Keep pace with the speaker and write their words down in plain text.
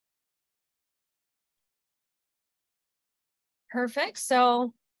Perfect.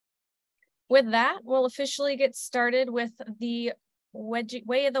 So with that, we'll officially get started with the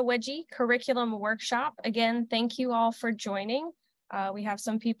Way of the Wedgie curriculum workshop. Again, thank you all for joining. We have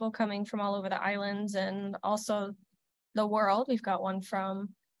some people coming from all over the islands and also the world. We've got one from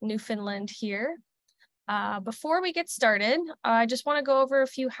Newfoundland here. Before we get started, I just want to go over a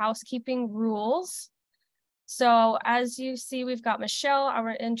few housekeeping rules. So as you see, we've got Michelle. I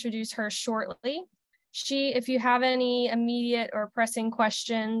will introduce her shortly. If you have any immediate or pressing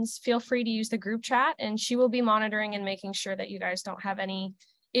questions, feel free to use the group chat, and she will be monitoring and making sure that you guys don't have any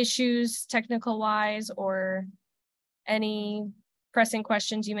issues technical wise or any pressing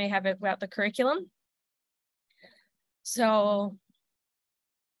questions you may have about the curriculum. So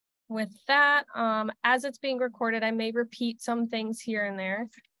with that, as it's being recorded, I may repeat some things here and there,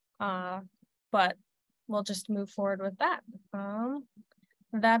 but we'll just move forward with that.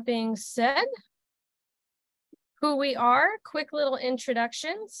 That being said, who we are, quick little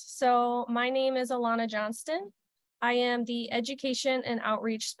introductions. So my name is Alanna Johnston. I am the Education and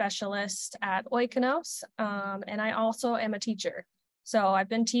Outreach Specialist at Oikonos, and I also am a teacher. So I've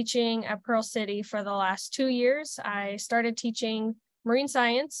been teaching at Pearl City for the last 2 years. I started teaching marine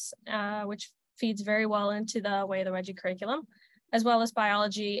science, which feeds very well into the Way of the Wedgie curriculum, as well as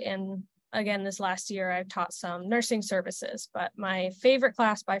biology. And again, this last year, I've taught some nursing services, but my favorite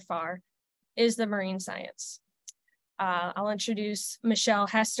class by far is the marine science. I'll introduce Michelle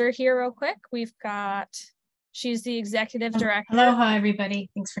Hester here real quick. She's the executive director. Aloha,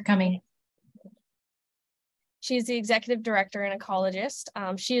 everybody. Thanks for coming. She's the executive director and ecologist.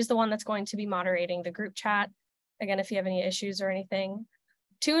 She is the one that's going to be moderating the group chat. Again, if you have any issues or anything.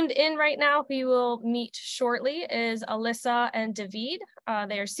 Tuned in right now, who you will meet shortly, is Alyssa and David.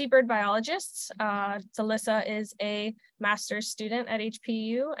 They are Seabird biologists. Alyssa is a master's student at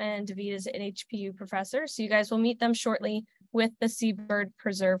HPU, and David is an HPU professor. So you guys will meet them shortly with the Seabird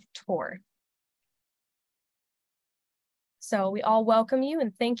Preserve Tour. So we all welcome you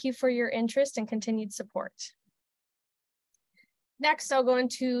and thank you for your interest and continued support. Next, I'll go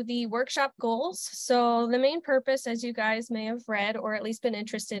into the workshop goals. So the main purpose, as you guys may have read or at least been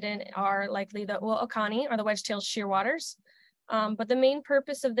interested in, are likely the Uaokani or the wedge-tailed shearwaters. But the main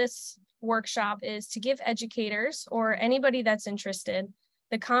purpose of this workshop is to give educators or anybody that's interested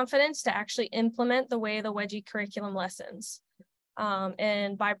the confidence to actually implement the Way of the Wedgie curriculum lessons.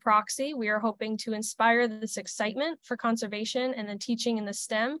 And by proxy, we are hoping to inspire this excitement for conservation and then teaching in the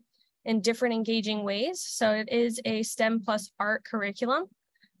STEM in different engaging ways. So it is a STEM plus art curriculum.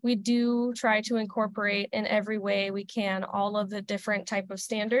 We do try to incorporate in every way we can all of the different type of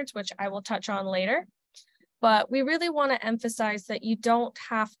standards, which I will touch on later. But we really want to emphasize that you don't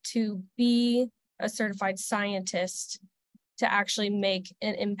have to be a certified scientist to actually make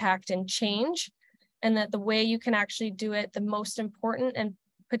an impact and change, and that the way you can actually do it, the most important and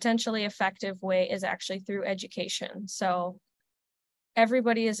potentially effective way is actually through education. So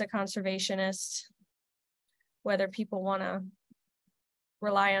everybody is a conservationist, whether people want to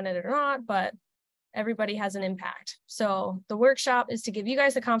rely on it or not, but everybody has an impact. So the workshop is to give you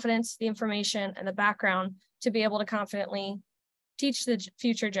guys the confidence, the information, and the background to be able to confidently teach the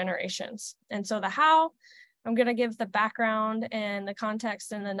future generations. And so the how, I'm going to give the background and the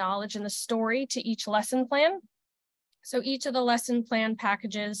context and the knowledge and the story to each lesson plan. So each of the lesson plan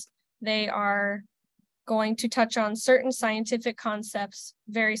packages, they are going to touch on certain scientific concepts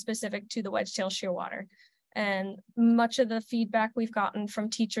very specific to the wedge-tailed shearwater. And much of the feedback we've gotten from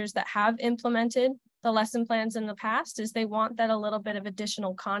teachers that have implemented the lesson plans in the past is they want that a little bit of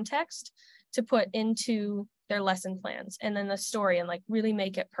additional context to put into their lesson plans and then the story and like really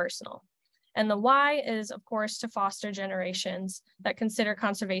make it personal. And the why is, of course, to foster generations that consider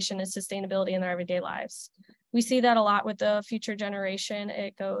conservation and sustainability in their everyday lives. We see that a lot with the future generation.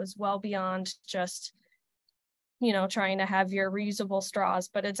 It goes well beyond just, you know, trying to have your reusable straws,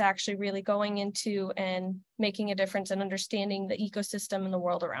 but it's actually really going into and making a difference and understanding the ecosystem and the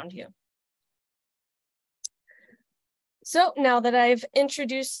world around you. So now that I've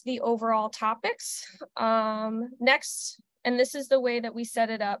introduced the overall topics, next, and this is the way that we set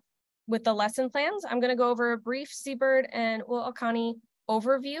it up with the lesson plans, I'm going to go over a brief Seabird and Uaokani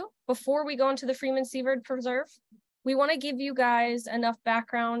overview before we go into the Freeman Seabird Preserve. We want to give you guys enough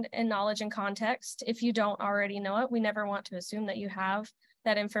background and knowledge and context. If you don't already know it, we never want to assume that you have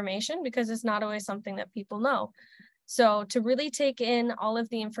that information because it's not always something that people know. So to really take in all of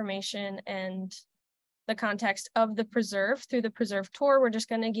the information and the context of the preserve through the preserve tour, we're just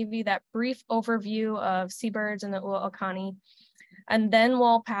going to give you that brief overview of seabirds and the Uaokani. And then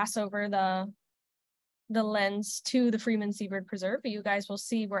we'll pass over the lens to the Freeman Seabird Preserve, but you guys will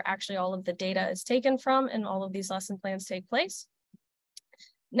see where actually all of the data is taken from and all of these lesson plans take place.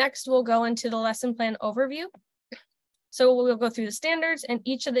 Next, we'll go into the lesson plan overview. So we'll go through the standards and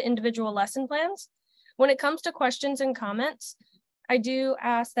each of the individual lesson plans. When it comes to questions and comments, I do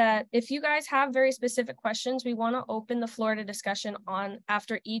ask that if you guys have very specific questions, we want to open the floor to discussion on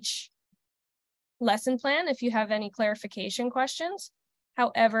after each lesson plan if you have any clarification questions.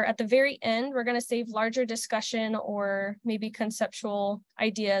 However, at the very end, we're going to save larger discussion or maybe conceptual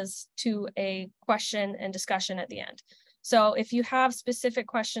ideas to a question and discussion at the end. So if you have specific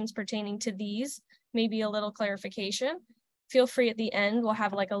questions pertaining to these, maybe a little clarification, feel free at the end. We'll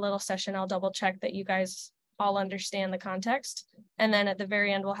have like a little session. I'll double check that you guys all understand the context. And then at the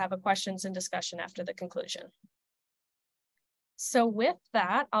very end, we'll have a questions and discussion after the conclusion. So with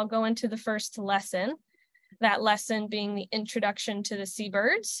that, I'll go into the first lesson. That lesson being the introduction to the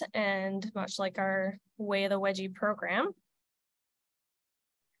seabirds, and much like our Way of the Wedgie program.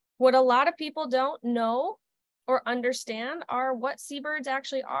 What a lot of people don't know or understand are what seabirds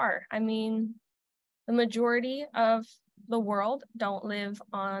actually are. I mean, the majority of the world don't live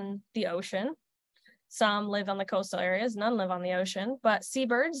on the ocean. Some live on the coastal areas, none live on the ocean, but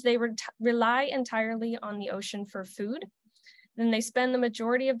seabirds, they rely entirely on the ocean for food. Then they spend the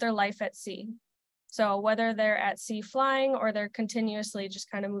majority of their life at sea. So whether they're at sea flying or they're continuously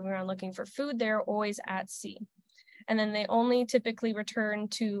just kind of moving around looking for food, they're always at sea. And then they only typically return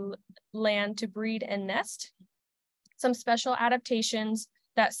to land to breed and nest. Some special adaptations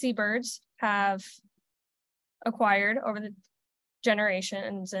that seabirds have acquired over the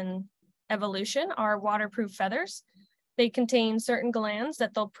generations and evolution are waterproof feathers. They contain certain glands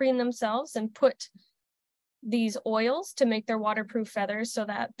that they'll preen themselves and put these oils to make their waterproof feathers so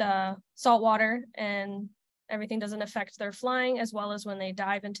that the salt water and everything doesn't affect their flying, as well as when they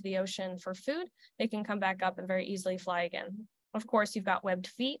dive into the ocean for food, they can come back up and very easily fly again. Of course, you've got webbed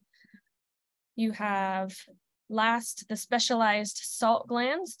feet. You have the specialized salt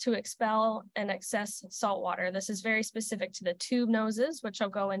glands to expel and access salt water. This is very specific to the tube noses, which I'll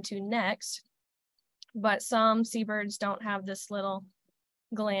go into next, but some seabirds don't have this little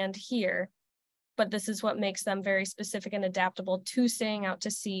gland here. But this is what makes them very specific and adaptable to staying out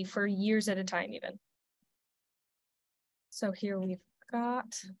to sea for years at a time even. So here we've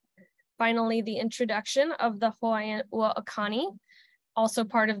got finally the introduction of the Hawaiian Uaokani, also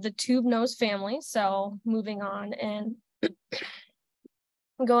part of the tube nose family. So moving on and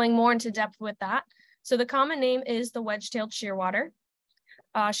going more into depth with that. So the common name is the wedge-tailed shearwater.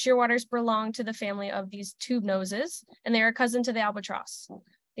 Shearwaters belong to the family of these tube noses, and they are a cousin to the albatross.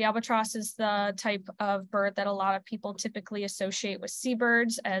 The albatross is the type of bird that a lot of people typically associate with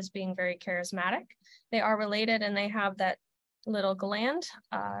seabirds as being very charismatic. They are related and they have that little gland.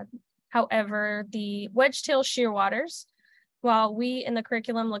 However, the wedge-tailed shearwaters, while we in the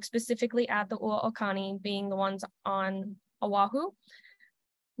curriculum look specifically at the Uaokani being the ones on Oahu,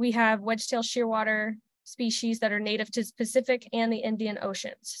 we have wedge-tailed shearwater species that are native to Pacific and the Indian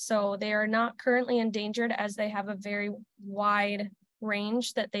Oceans. So they are not currently endangered as they have a very wide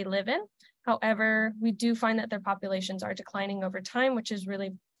range that they live in. However, we do find that their populations are declining over time, which is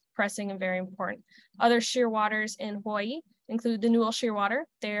really pressing and very important. Other shearwaters in Hawaii include the newel shearwater.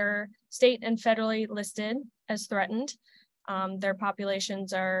 They're state and federally listed as threatened. Their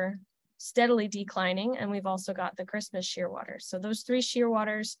populations are steadily declining, and we've also got the Christmas shearwater. So those three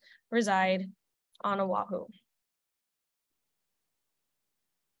shearwaters reside on Oahu.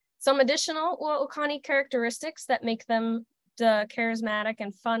 Some additional Uaokani characteristics that make them the charismatic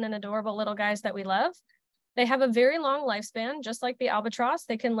and fun and adorable little guys that we love. They have a very long lifespan, just like the albatross.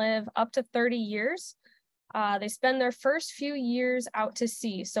 They can live up to 30 years. They spend their first few years out to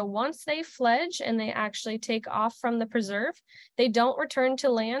sea. So once they fledge and they actually take off from the preserve, they don't return to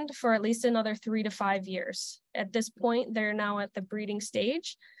land for at least another 3 to 5 years. At this point, they're now at the breeding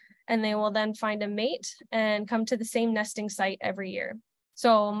stage, and they will then find a mate and come to the same nesting site every year.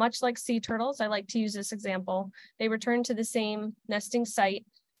 So much like sea turtles, I like to use this example. They return to the same nesting site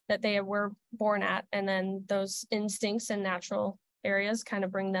that they were born at, and then those instincts and natural areas kind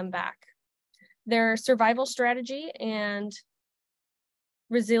of bring them back. Their survival strategy and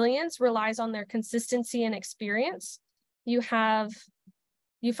resilience relies on their consistency and experience. You find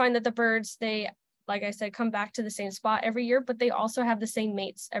that the birds, they, like I said, come back to the same spot every year, but they also have the same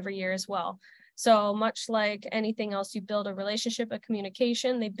mates every year as well. So much like anything else, you build a relationship, a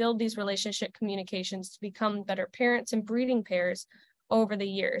communication, they build these relationship communications to become better parents and breeding pairs over the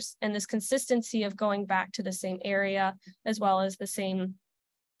years. And this consistency of going back to the same area, as well as the same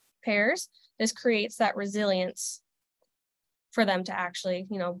pairs, this creates that resilience for them to actually,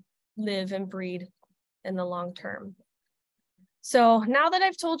 live and breed in the long term. So now that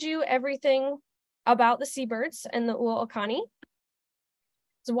I've told you everything about the seabirds and the Uo'okani,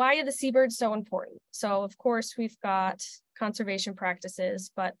 so why are the seabirds so important? So of course we've got conservation practices,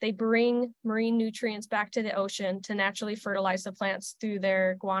 but they bring marine nutrients back to the ocean to naturally fertilize the plants through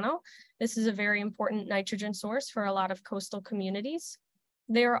their guano. This is a very important nitrogen source for a lot of coastal communities.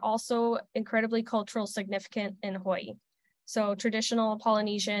 They are also incredibly cultural significant in Hawaii. So traditional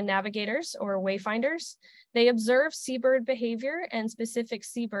Polynesian navigators or wayfinders, they observe seabird behavior and specific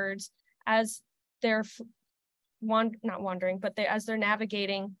seabirds as they're as they're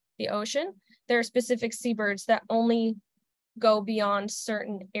navigating the ocean. There are specific seabirds that only go beyond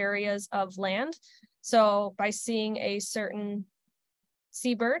certain areas of land. So by seeing a certain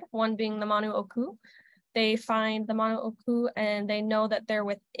seabird, one being the Manu'oku, they find the Manu'oku and they know that they're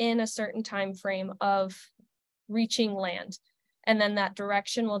within a certain time frame of reaching land. And then that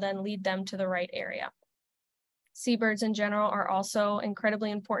direction will then lead them to the right area. Seabirds in general are also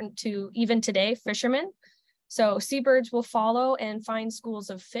incredibly important to, even today, fishermen. So seabirds will follow and find schools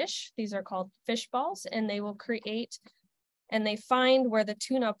of fish. These are called fish balls, and they will create, and they find where the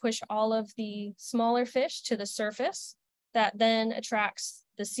tuna push all of the smaller fish to the surface. That then attracts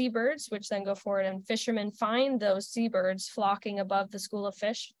the seabirds, which then go forward, and fishermen find those seabirds flocking above the school of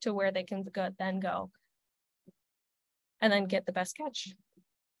fish to where they can then go and then get the best catch.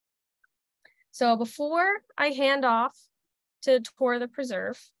 So before I hand off to tour the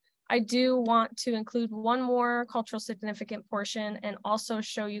preserve, I do want to include one more cultural significant portion and also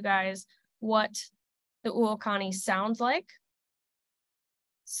show you guys what the Uo'okani sounds like.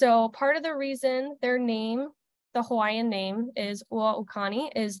 So part of the reason their name, the Hawaiian name, is Uo'okani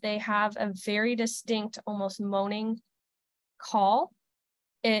is they have a very distinct, almost moaning call.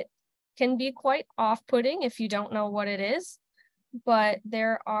 It can be quite off-putting if you don't know what it is, but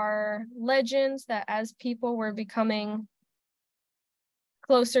there are legends that as people were becoming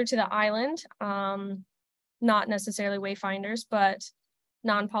closer to the island, not necessarily wayfinders, but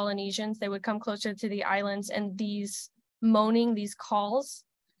non-Polynesians, they would come closer to the islands, and these moaning, these calls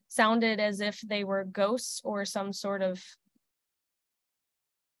sounded as if they were ghosts or some sort of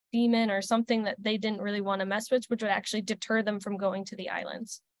demon or something that they didn't really want to mess with, which would actually deter them from going to the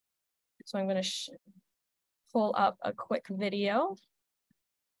islands. So I'm going to pull up a quick video.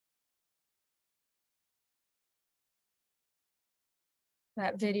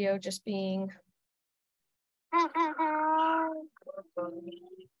 That video just being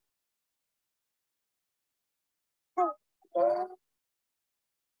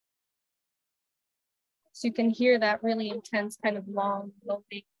so you can hear that really intense kind of long,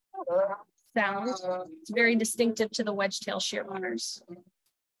 loping sound. It's very distinctive to the wedge-tail shearwaters.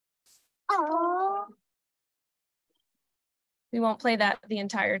 We won't play that the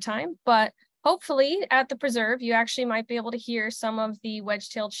entire time, but hopefully at the preserve, you actually might be able to hear some of the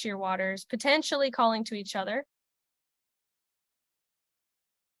wedge-tailed shearwaters potentially calling to each other.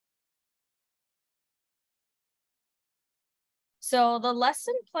 So the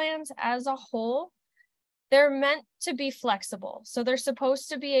lesson plans as a whole, they're meant to be flexible. So they're supposed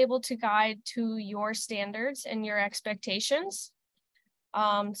to be able to guide to your standards and your expectations.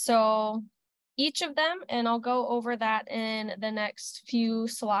 So each of them, and I'll go over that in the next few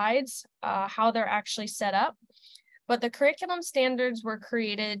slides, how they're actually set up. But the curriculum standards were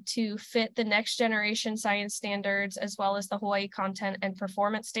created to fit the next generation science standards, as well as the Hawaii content and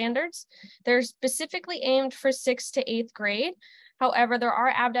performance standards. They're specifically aimed for 6th to 8th grade. However, there are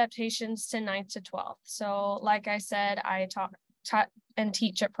adaptations to 9th to 12th. So like I said, I taught and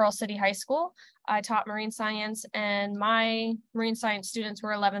teach at Pearl City High School. I taught marine science, and my marine science students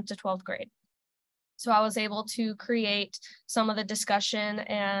were 11th to 12th grade. So I was able to create some of the discussion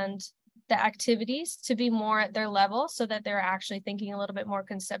and the activities to be more at their level so that they're actually thinking a little bit more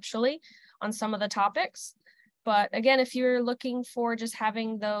conceptually on some of the topics. But again, if you're looking for just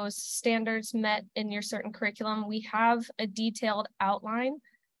having those standards met in your certain curriculum, we have a detailed outline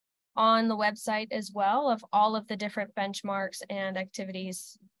on the website as well of all of the different benchmarks and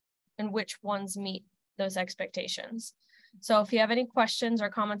activities and which ones meet those expectations. So if you have any questions or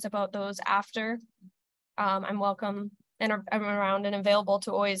comments about those after, I'm welcome and I'm around and available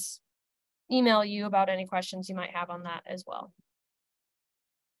to always email you about any questions you might have on that as well.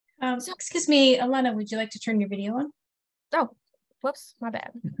 Excuse me, Alanna, would you like to turn your video on? Oh, whoops, my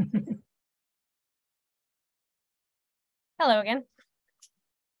bad. Hello again.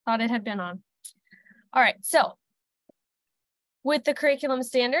 Thought it had been on. All right, so with the curriculum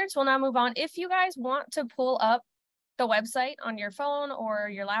standards, we'll now move on. If you guys want to pull up the website on your phone or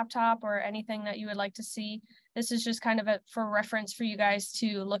your laptop or anything that you would like to see, this is just kind of for reference for you guys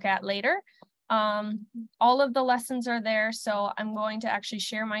to look at later. All of the lessons are there, so I'm going to actually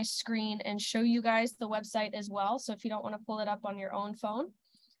share my screen and show you guys the website as well. So if you don't want to pull it up on your own phone,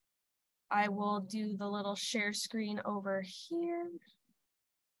 I will do the little share screen over here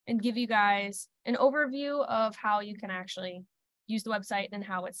and give you guys an overview of how you can actually use the website and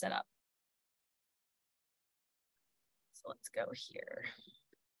how it's set up. So let's go here.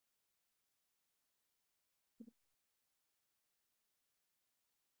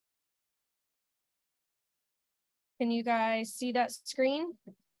 Can you guys see that screen?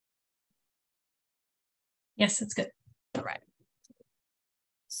 Yes, it's good. All right.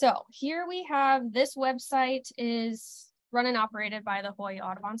 So here we have, this website is run and operated by the Hawaii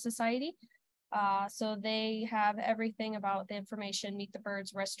Audubon Society. So they have everything about the information, Meet the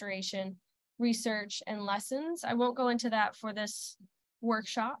Birds, restoration, research, and lessons. I won't go into that for this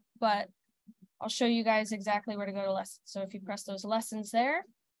workshop, but I'll show you guys exactly where to go to lessons. So if you press those lessons there,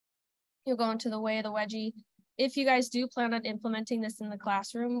 you'll go into the Way of the Wedgie. If you guys do plan on implementing this in the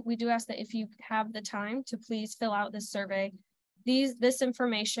classroom, we do ask that if you have the time to please fill out this survey. This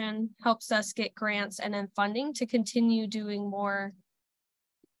information helps us get grants and then funding to continue doing more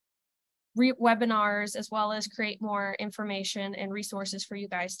webinars, as well as create more information and resources for you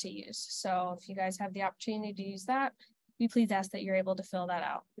guys to use. So if you guys have the opportunity to use that, we please ask that you're able to fill that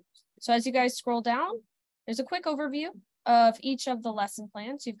out. So as you guys scroll down, there's a quick overview of each of the lesson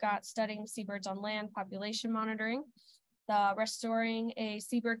plans. You've got studying seabirds on land, population monitoring, the restoring a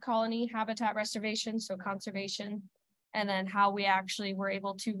seabird colony, habitat restoration, so conservation, and then how we actually were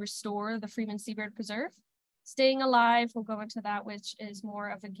able to restore the Freeman Seabird Preserve. Staying alive, we'll go into that, which is more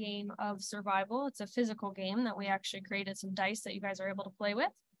of a game of survival. It's a physical game that we actually created some dice that you guys are able to play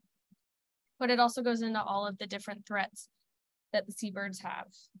with. But it also goes into all of the different threats that the seabirds have.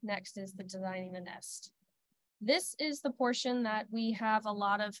 Next is the designing the nest. This is the portion that we have a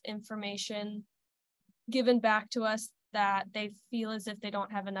lot of information given back to us that they feel as if they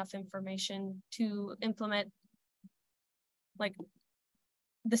don't have enough information to implement like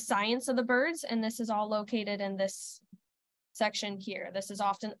the science of the birds, and this is all located in this section here. This is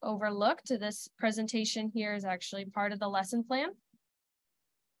often overlooked. This presentation here is actually part of the lesson plan.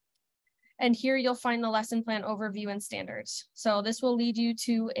 And here you'll find the lesson plan overview and standards. So this will lead you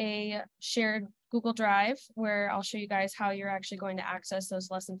to a shared Google Drive where I'll show you guys how you're actually going to access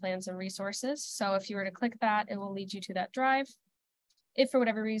those lesson plans and resources. So if you were to click that, it will lead you to that drive. If for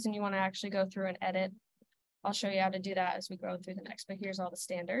whatever reason you want to actually go through and edit, I'll show you how to do that as we go through the next, but here's all the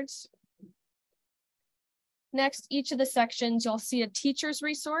standards. Next, each of the sections, you'll see a teacher's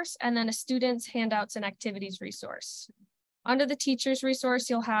resource and then a student's handouts and activities resource. Under the teacher's resource,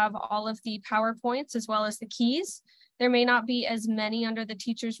 you'll have all of the PowerPoints as well as the keys. There may not be as many under the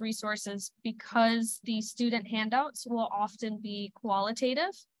teacher's resources because the student handouts will often be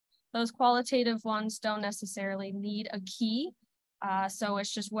qualitative. Those qualitative ones don't necessarily need a key. So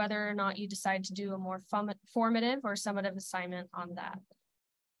it's just whether or not you decide to do a more formative or summative assignment on that.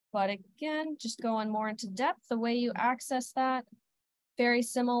 But again, just going more into depth, the way you access that, very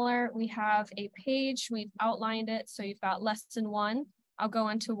similar. We have a page, we've outlined it. So you've got lesson 1. I'll go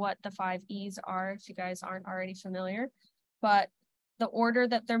into what the 5 E's are if you guys aren't already familiar, but the order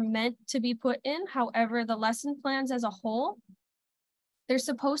that they're meant to be put in. However, the lesson plans as a whole, they're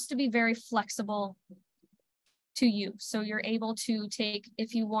supposed to be very flexible to you. So you're able to take,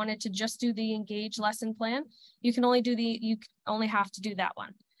 if you wanted to just do the engage lesson plan, you only have to do that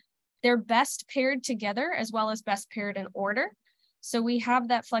one. They're best paired together as well as best paired in order. So we have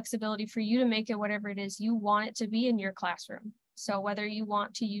that flexibility for you to make it whatever it is you want it to be in your classroom. So whether you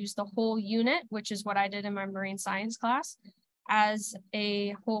want to use the whole unit, which is what I did in my marine science class, as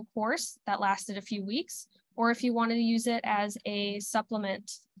a whole course that lasted a few weeks, or if you wanted to use it as a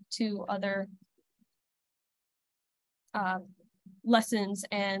supplement to other lessons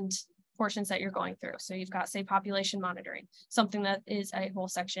and portions that you're going through. So you've got, say, population monitoring, something that is a whole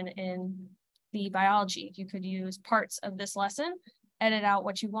section in the biology. You could use parts of this lesson, edit out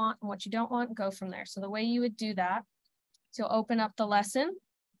what you want and what you don't want, and go from there. So the way you would do that, so you'll open up the lesson.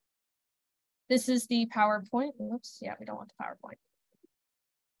 This is the PowerPoint. Whoops, yeah, we don't want the PowerPoint.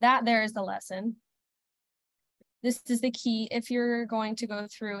 That there is the lesson. This is the key. If you're going to go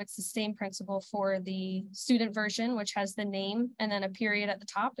through, it's the same principle for the student version, which has the name and then a period at the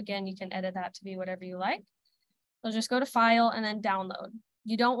top. Again, you can edit that to be whatever you like. So just go to File and then Download.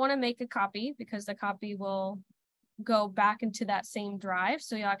 You don't want to make a copy because the copy will go back into that same drive.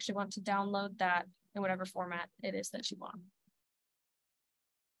 So you actually want to download that in whatever format it is that you want.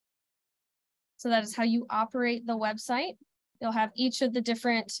 So that is how you operate the website. You'll have each of the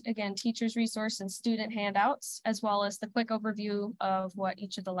different, again, teacher's resource and student handouts, as well as the quick overview of what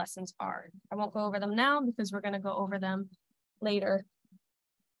each of the lessons are. I won't go over them now because we're going to go over them later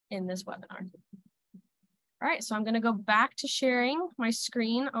in this webinar. All right, so I'm going to go back to sharing my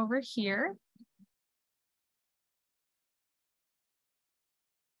screen over here.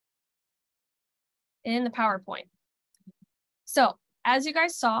 In the PowerPoint. So as you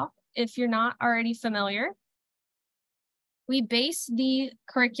guys saw, if you're not already familiar, we base the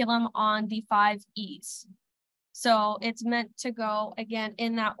curriculum on the 5 E's. So it's meant to go, again,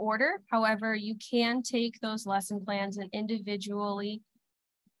 in that order. However, you can take those lesson plans and individually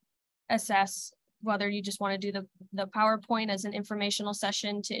assess whether you just want to do the PowerPoint as an informational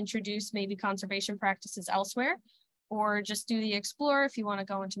session to introduce maybe conservation practices elsewhere, or just do the Explore if you want to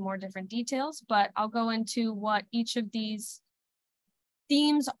go into more different details. But I'll go into what each of these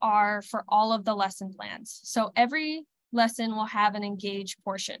themes are for all of the lesson plans. So every lesson will have an Engage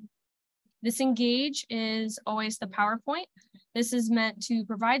portion. This Engage is always the PowerPoint. This is meant to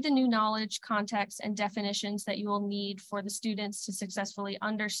provide the new knowledge, context, and definitions that you will need for the students to successfully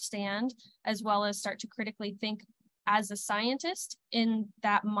understand, as well as start to critically think as a scientist in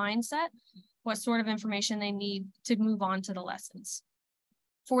that mindset, what sort of information they need to move on to the lessons.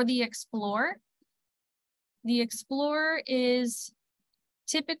 For the Explore is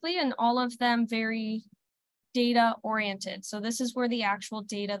typically, and all of them, very data oriented. So this is where the actual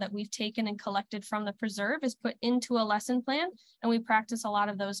data that we've taken and collected from the preserve is put into a lesson plan, and we practice a lot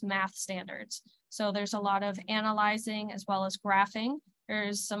of those math standards. So there's a lot of analyzing as well as graphing.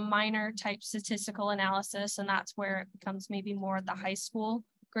 There's some minor type statistical analysis, and that's where it becomes maybe more at the high school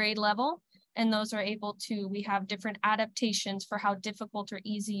grade level. And those are able to, we have different adaptations for how difficult or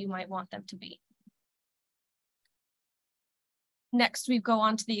easy you might want them to be. Next, we go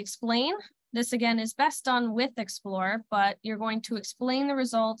on to the Explain. This again is best done with Explore, but you're going to explain the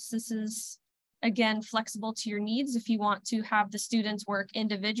results. This is, again, flexible to your needs. If you want to have the students work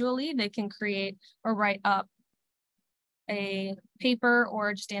individually, they can create or write up a paper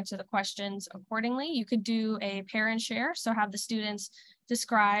or just answer the questions accordingly. You could do a pair and share, so have the students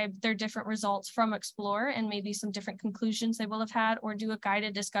describe their different results from Explore and maybe some different conclusions they will have had, or do a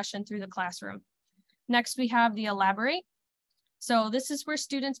guided discussion through the classroom. Next, we have the Elaborate. So this is where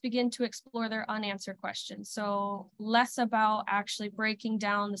students begin to explore their unanswered questions. So less about actually breaking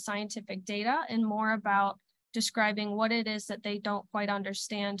down the scientific data and more about describing what it is that they don't quite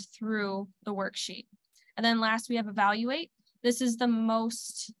understand through the worksheet. And then last, we have Evaluate. This is the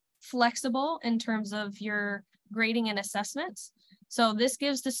most flexible in terms of your grading and assessments. So this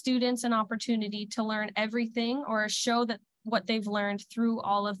gives the students an opportunity to learn everything or show that what they've learned through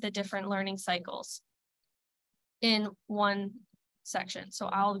all of the different learning cycles in one section. So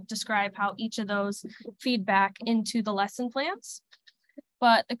I'll describe how each of those feed back into the lesson plans.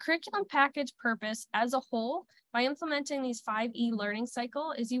 But the curriculum package purpose as a whole, by implementing these 5E learning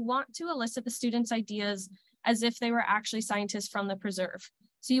cycle, is you want to elicit the students' ideas as if they were actually scientists from the preserve.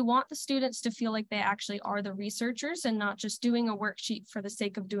 So you want the students to feel like they actually are the researchers and not just doing a worksheet for the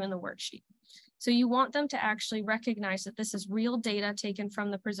sake of doing the worksheet. So you want them to actually recognize that this is real data taken from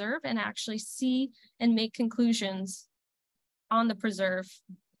the preserve and actually see and make conclusions on the preserve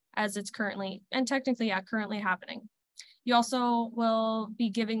as it's currently, and technically, currently happening. You also will be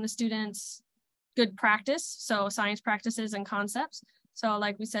giving the students good practice, so science practices and concepts. So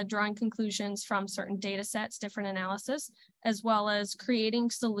like we said, drawing conclusions from certain data sets, different analysis, as well as creating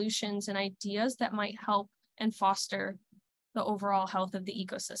solutions and ideas that might help and foster the overall health of the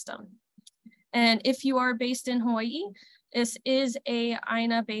ecosystem. And if you are based in Hawaii, this is a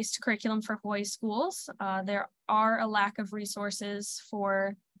INA-based curriculum for Hawaii schools. There are a lack of resources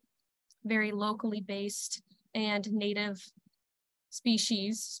for very locally based and native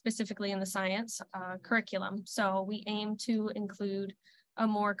species, specifically in the science curriculum. So we aim to include a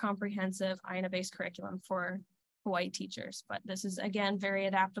more comprehensive INA-based curriculum for Hawaii teachers. But this is, again, very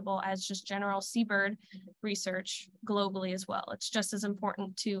adaptable as just general Seabird research globally as well. It's just as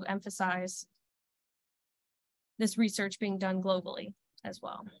important to emphasize this research being done globally as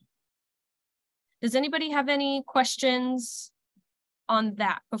well. Does anybody have any questions on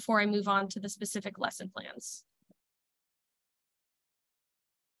that before I move on to the specific lesson plans?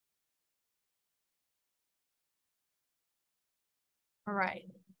 All right,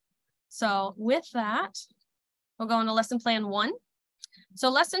 so with that, we'll go into lesson plan 1. So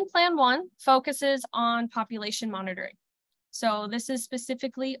lesson plan 1 focuses on population monitoring. So this is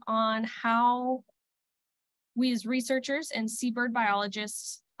specifically on how we as researchers and seabird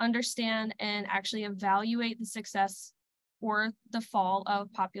biologists understand and actually evaluate the success or the fall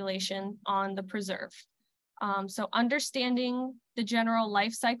of population on the preserve. So understanding the general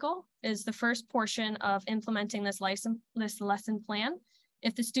life cycle is the first portion of implementing this lesson plan.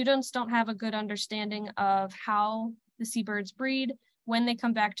 If the students don't have a good understanding of how the seabirds breed, when they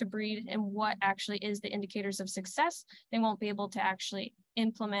come back to breed, and what actually is the indicators of success, they won't be able to actually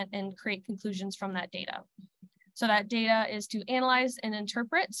implement and create conclusions from that data. So that data is to analyze and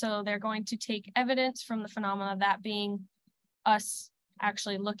interpret. So they're going to take evidence from the phenomena, that being us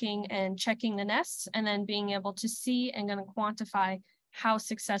actually looking and checking the nests, and then being able to see and going to quantify how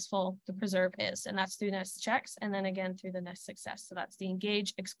successful the preserve is. And that's through nest checks, and then again through the nest success. So that's the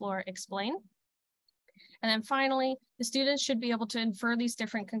engage, explore, explain. And then finally, the students should be able to infer these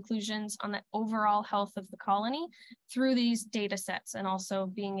different conclusions on the overall health of the colony through these data sets, and also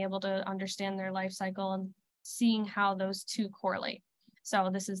being able to understand their life cycle and seeing how those two correlate. So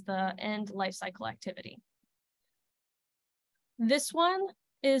this is the end life cycle activity. This one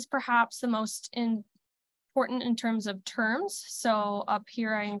is perhaps the most important in terms of terms. So up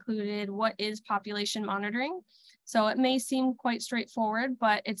here I included what is population monitoring. So it may seem quite straightforward,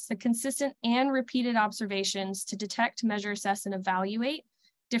 but it's the consistent and repeated observations to detect, measure, assess, and evaluate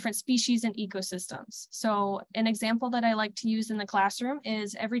different species and ecosystems. So an example that I like to use in the classroom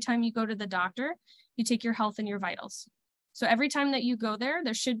is every time you go to the doctor, you take your health and your vitals. So every time that you go there,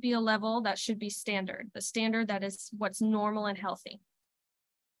 there should be a level that should be standard, the standard that is what's normal and healthy.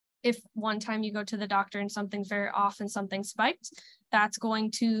 If one time you go to the doctor and something's very off and something spiked, that's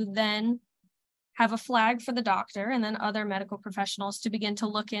going to then have a flag for the doctor and then other medical professionals to begin to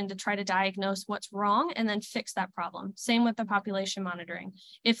look in to try to diagnose what's wrong and then fix that problem. Same with the population monitoring.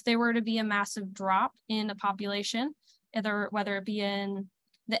 If there were to be a massive drop in a population, whether it be in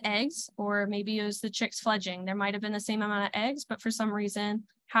the eggs, or maybe it was the chicks fledging. There might have been the same amount of eggs, but for some reason,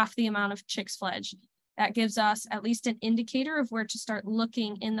 half the amount of chicks fledged. That gives us at least an indicator of where to start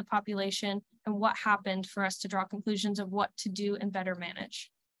looking in the population and what happened for us to draw conclusions of what to do and better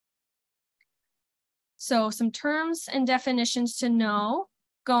manage. So some terms and definitions to know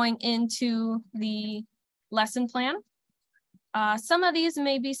going into the lesson plan. Some of these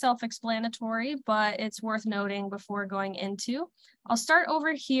may be self-explanatory, but it's worth noting before going into. I'll start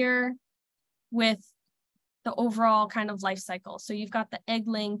over here with the overall kind of life cycle. So you've got the egg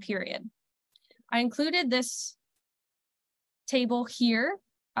laying period. I included this table here.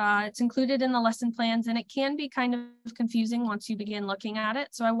 It's included in the lesson plans, and it can be kind of confusing once you begin looking at it.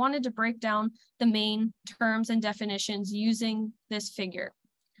 So I wanted to break down the main terms and definitions using this figure.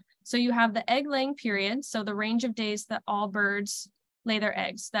 So you have the egg laying period, so the range of days that all birds lay their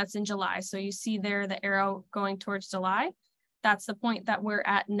eggs. That's in July. So you see there the arrow going towards July. That's the point that we're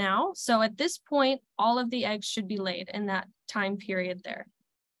at now. So at this point, all of the eggs should be laid in that time period there.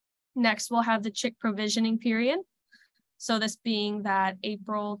 Next, we'll have the chick provisioning period. So this being that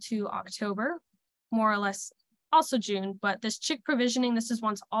April to October, more or less, also June, but this chick provisioning, this is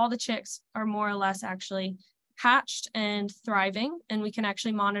once all the chicks are more or less actually hatched and thriving, and we can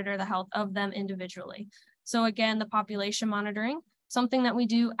actually monitor the health of them individually. So again, the population monitoring, something that we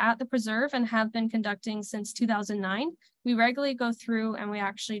do at the preserve and have been conducting since 2009. We regularly go through and we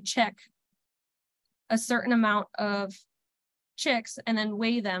actually check a certain amount of chicks and then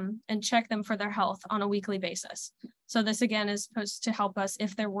weigh them and check them for their health on a weekly basis. So this again is supposed to help us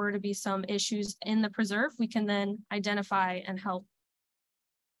if there were to be some issues in the preserve, we can then identify and help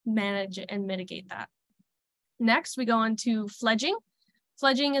manage and mitigate that. Next, we go on to fledging.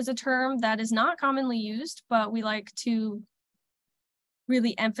 Fledging is a term that is not commonly used, but we like to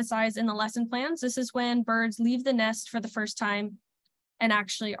really emphasize in the lesson plans. This is when birds leave the nest for the first time and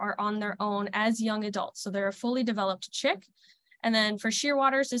actually are on their own as young adults. So they're a fully developed chick. And then for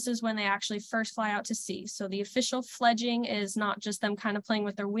shearwaters, this is when they actually first fly out to sea. So the official fledging is not just them kind of playing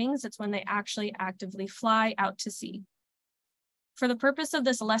with their wings, it's when they actually actively fly out to sea. For the purpose of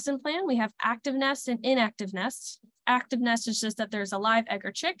this lesson plan, we have active nests and inactive nests. Active nest is just that there's a live egg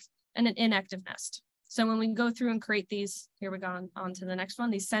or chick, and an inactive nest. So when we go through and create these, here we go on to the next one,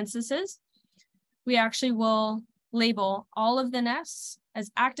 these censuses, we actually will label all of the nests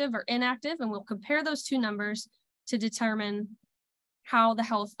as active or inactive, and we'll compare those two numbers to determine how the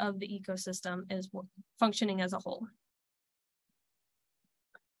health of the ecosystem is functioning as a whole.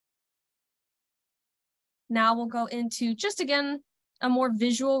 Now we'll go into just again, a more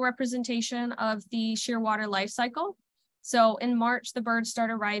visual representation of the shearwater life cycle. So in March, the birds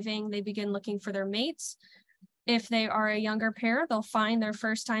start arriving, they begin looking for their mates. If they are a younger pair, they'll find their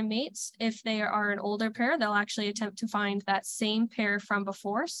first time mates. If they are an older pair, they'll actually attempt to find that same pair from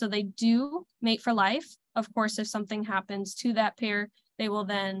before. So they do mate for life. Of course, if something happens to that pair, they will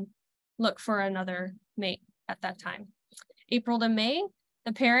then look for another mate at that time. April to May,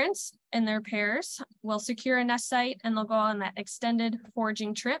 the parents and their pairs will secure a nest site and they'll go on that extended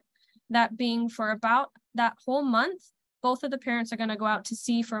foraging trip. That being for about that whole month, both of the parents are going to go out to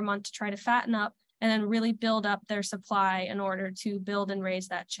sea for a month to try to fatten up and then really build up their supply in order to build and raise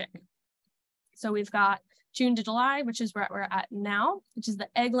that chick. So we've got June to July, which is where we're at now, which is the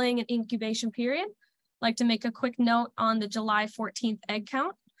egg laying and incubation period. I'd like to make a quick note on the July 14th egg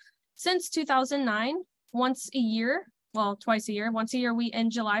count. Since 2009, once a year, well, twice a year, once a year, we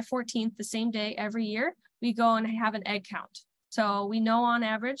end July 14th, the same day every year, we go and have an egg count. So we know on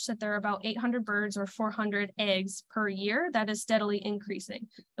average that there are about 800 birds or 400 eggs per year. That is steadily increasing.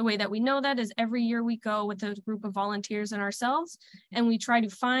 The way that we know that is every year we go with a group of volunteers and ourselves, and we try to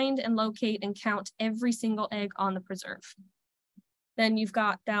find and locate and count every single egg on the preserve. Then you've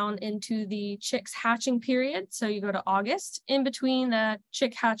got down into the chicks hatching period. So you go to August. In between the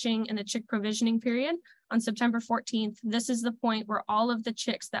chick hatching and the chick provisioning period on September 14th, this is the point where all of the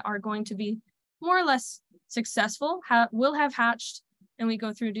chicks that are going to be more or less successful will have hatched, and we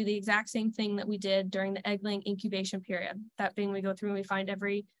go through do the exact same thing that we did during the egg laying incubation period. That being, we go through and we find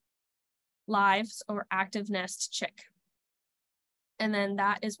every live or active nest chick. And then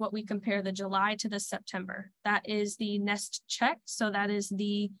that is what we compare the July to the September. That is the nest check. So that is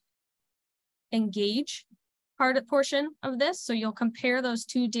the engage portion of this. So you'll compare those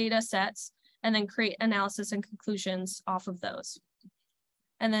two data sets and then create analysis and conclusions off of those.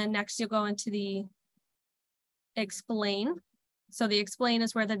 And then next you'll go into the explain. So the explain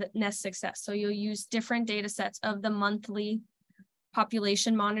is where the nest success. So you'll use different data sets of the monthly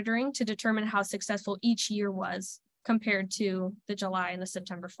population monitoring to determine how successful each year was compared to the July and the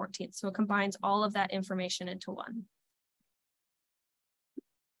September 14th. So it combines all of that information into one.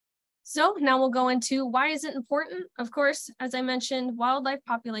 So now we'll go into why is it important? Of course, as I mentioned, wildlife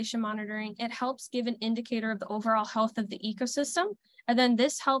population monitoring, it helps give an indicator of the overall health of the ecosystem. And then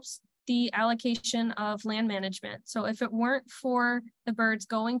this helps the allocation of land management. So if it weren't for the birds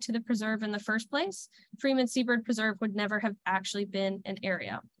going to the preserve in the first place, Freeman Seabird Preserve would never have actually been an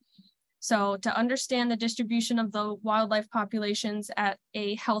area. So to understand the distribution of the wildlife populations at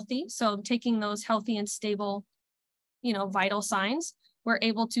a healthy, so taking those healthy and stable, vital signs, we're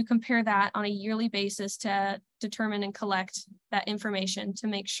able to compare that on a yearly basis to determine and collect that information to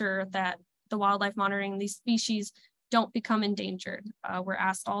make sure that the wildlife monitoring these species don't become endangered. We're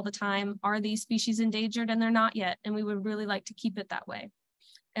asked all the time, are these species endangered? And they're not yet, and we would really like to keep it that way.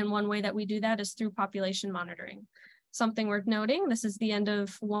 And one way that we do that is through population monitoring. Something worth noting, this is the end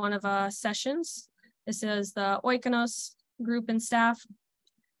of one of sessions. This is the Oikonos group and staff.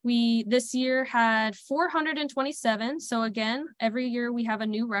 We this year had 427. So again, every year we have a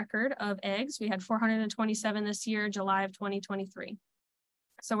new record of eggs. We had 427 this year, July of 2023.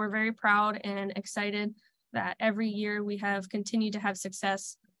 So we're very proud and excited that every year we have continued to have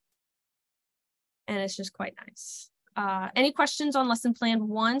success. And it's just quite nice. Any questions on lesson plan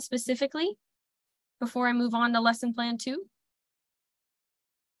 1 specifically before I move on to lesson plan 2?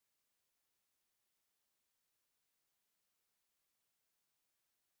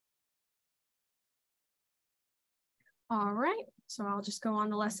 All right, so I'll just go on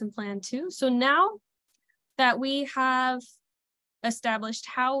to lesson plan 2. So now that we have established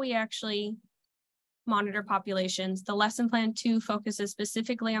how we actually monitor populations, the lesson plan 2 focuses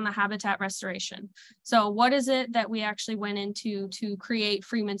specifically on the habitat restoration. So what is it that we actually went into to create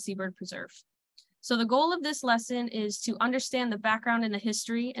Freeman Seabird Preserve? So the goal of this lesson is to understand the background and the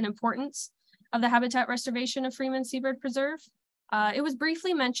history and importance of the habitat restoration of Freeman Seabird Preserve. It was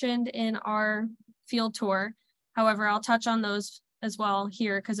briefly mentioned in our field tour. However, I'll touch on those as well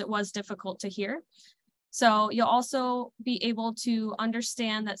here because it was difficult to hear. So you'll also be able to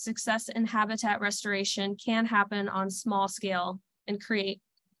understand that success in habitat restoration can happen on small scale and create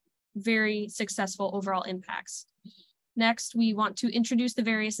very successful overall impacts. Next, we want to introduce the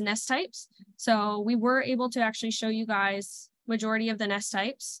various nest types. So we were able to actually show you guys majority of the nest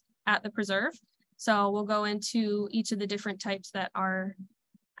types at the preserve. So we'll go into each of the different types that are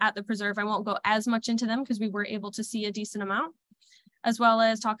at the preserve. I won't go as much into them because we were able to see a decent amount, as well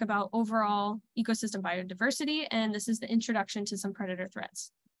as talk about overall ecosystem biodiversity. And this is the introduction to some predator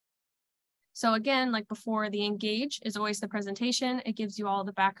threats. So again, like before, the engage is always the presentation. It gives you all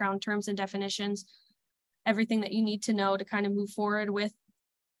the background terms and definitions, everything that you need to know to kind of move forward with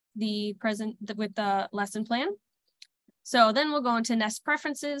the lesson plan. So then we'll go into nest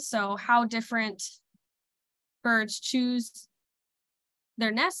preferences. So how different birds choose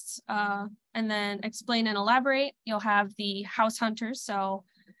their nests, and then explain and elaborate. You'll have the house hunters. So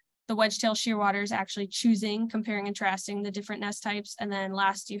the wedge-tailed shearwaters actually choosing, comparing, and contrasting the different nest types. And then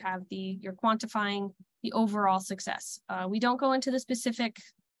last you have you're quantifying the overall success. We don't go into the specific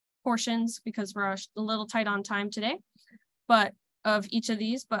portions because we're a little tight on time today, but of each of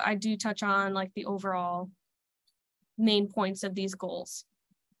these, but I do touch on like the overall main points of these goals.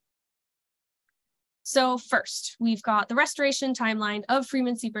 So first, we've got the restoration timeline of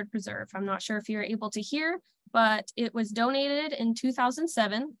Freeman Seabird Preserve. I'm not sure if you're able to hear, but it was donated in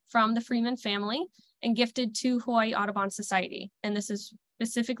 2007 from the Freeman family and gifted to Hawaii Audubon Society. And this is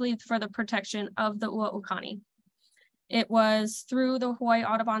specifically for the protection of the Uaukani. It was through the Hawaii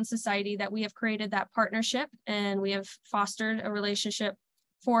Audubon Society that we have created that partnership, and we have fostered a relationship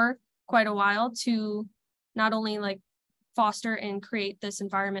for quite a while to not only like foster and create this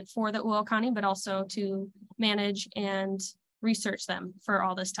environment for the Uaukani, but also to manage and research them for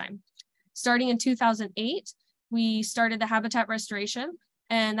all this time. Starting in 2008, we started the habitat restoration,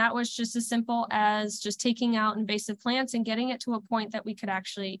 and that was just as simple as just taking out invasive plants and getting it to a point that we could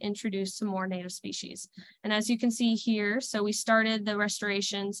actually introduce some more native species. And as you can see here, so we started the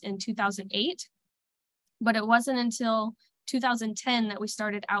restorations in 2008, but it wasn't until 2010 that we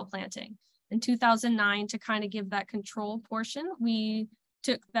started outplanting. In 2009, to kind of give that control portion, we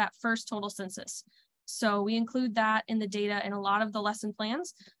took that first total census. So we include that in the data in a lot of the lesson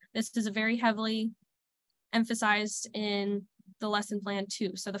plans. This is a very heavily emphasized in the lesson plan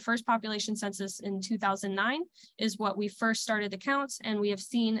too. So the first population census in 2009 is what we first started the counts, and we have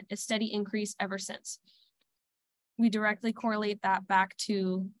seen a steady increase ever since. We directly correlate that back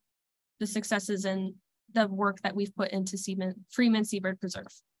to the successes and the work that we've put into Freeman Seabird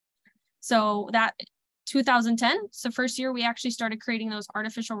Preserve. So that 2010, it's the first year we actually started creating those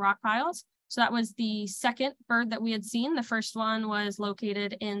artificial rock piles. So that was the second bird that we had seen. The first one was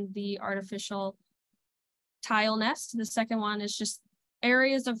located in the artificial tile nest. The second one is just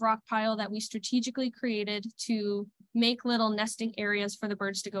areas of rock pile that we strategically created to make little nesting areas for the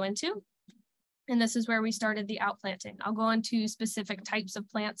birds to go into. And this is where we started the outplanting. I'll go into specific types of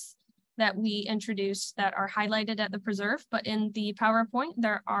plants that we introduced that are highlighted at the preserve, but in the PowerPoint,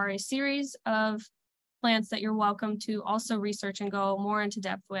 there are a series of plants that you're welcome to also research and go more into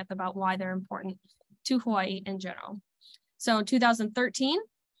depth with about why they're important to Hawaii in general. So in 2013,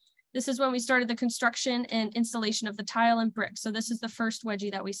 this is when we started the construction and installation of the tile and brick. So this is the first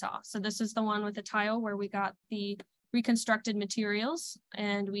wedgie that we saw. So this is the one with the tile where we got the reconstructed materials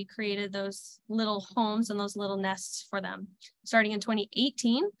and we created those little homes and those little nests for them. Starting in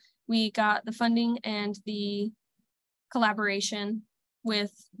 2018, we got the funding and the collaboration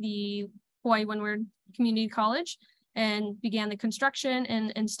with the Hawaii Windward Community College and began the construction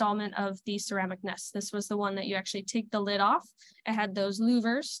and installment of the ceramic nest. This was the one that you actually take the lid off. It had those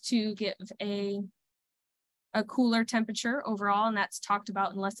louvers to give a cooler temperature overall, and that's talked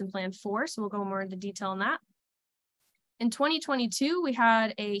about in lesson plan 4. So we'll go more into detail on that. In 2022, we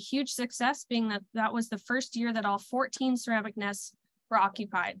had a huge success, being that that was the first year that all 14 ceramic nests were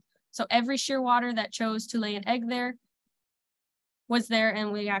occupied. So every shearwater that chose to lay an egg there was there,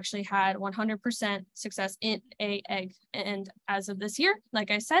 and we actually had 100% success in an egg. And as of this year,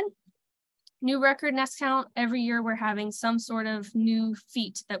 like I said, new record nest count. Every year we're having some sort of new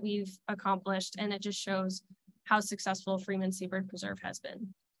feat that we've accomplished, and it just shows how successful Freeman Seabird Preserve has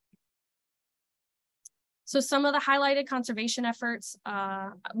been. So some of the highlighted conservation efforts,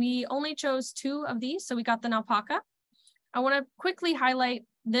 we only chose 2 of these. So we got the Naupaka. I want to quickly highlight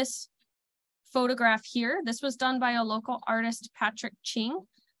this photograph here. This was done by a local artist, Patrick Ching.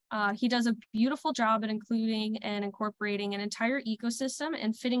 He does a beautiful job at including and incorporating an entire ecosystem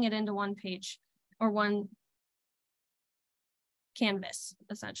and fitting it into one page or one canvas,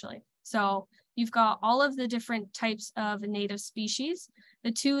 essentially. So you've got all of the different types of native species.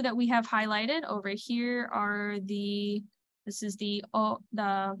 The 2 that we have highlighted over here are this is the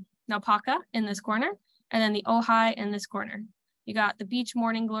Naupaka in this corner, and then the Ojai in this corner. You got the beach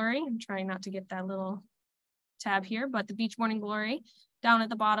morning glory. I'm trying not to get that little tab here, but the beach morning glory down at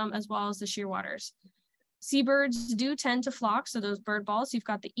the bottom, as well as the shearwaters. Seabirds do tend to flock, so those bird balls, you've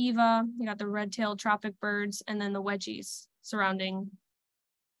got the Eva, you got the red-tailed tropic birds, and then the wedgies surrounding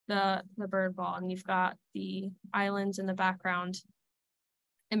the bird ball, and you've got the islands in the background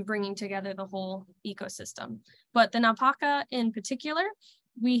and bringing together the whole ecosystem. But the Naupaka in particular,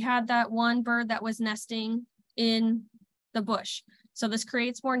 we had that one bird that was nesting in the bush. So this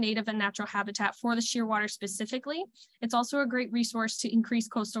creates more native and natural habitat for the shearwater specifically. It's also a great resource to increase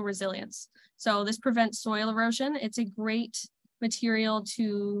coastal resilience. So this prevents soil erosion. It's a great material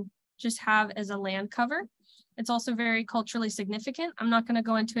to just have as a land cover. It's also very culturally significant. I'm not going to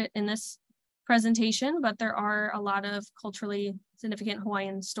go into it in this presentation, but there are a lot of culturally significant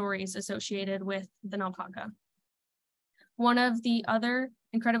Hawaiian stories associated with the Naupaka. One of the other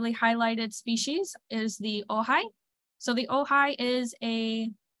incredibly highlighted species is the Ojai. So the Ojai is a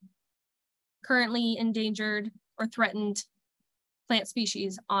currently endangered or threatened plant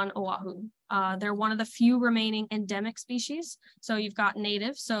species on Oahu. They're one of the few remaining endemic species. So you've got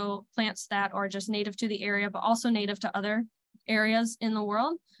native, so plants that are just native to the area, but also native to other areas in the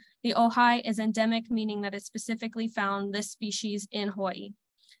world. The ojai is endemic, meaning that it specifically found this species in Hawaii.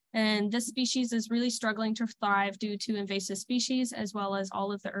 And this species is really struggling to thrive due to invasive species, as well as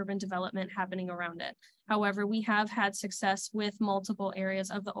all of the urban development happening around it. However, we have had success with multiple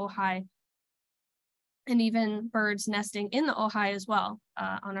areas of the ojai and even birds nesting in the ojai as well.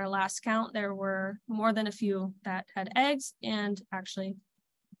 On our last count, there were more than a few that had eggs and actually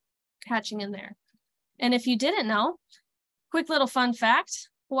hatching in there. And if you didn't know, quick little fun fact,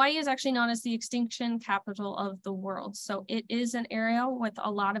 Hawaii is actually known as the extinction capital of the world. So it is an area with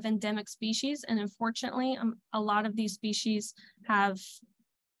a lot of endemic species. And unfortunately, a lot of these species have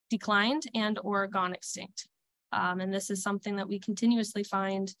declined and or gone extinct. And this is something that we continuously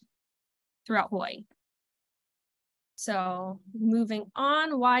find throughout Hawaii. So moving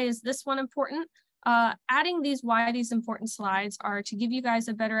on, why is this one important? Adding why these important slides are to give you guys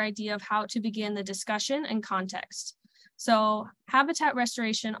a better idea of how to begin the discussion and context. So habitat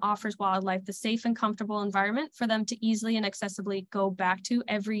restoration offers wildlife the safe and comfortable environment for them to easily and accessibly go back to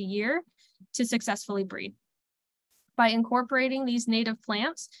every year to successfully breed. By incorporating these native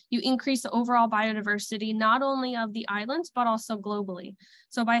plants, you increase the overall biodiversity, not only of the islands, but also globally.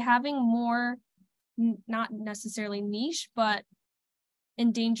 So by having more, not necessarily niche, but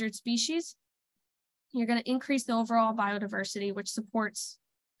endangered species, you're going to increase the overall biodiversity, which supports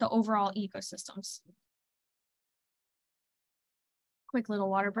the overall ecosystems. Quick little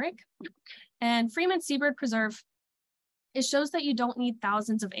water break. And Freeman Seabird Preserve, it shows that you don't need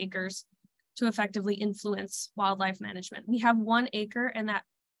thousands of acres to effectively influence wildlife management. We have 1 acre and that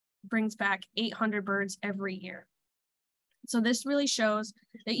brings back 800 birds every year. So this really shows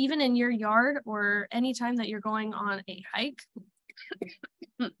that even in your yard or anytime that you're going on a hike,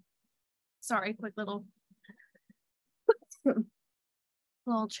 sorry, quick little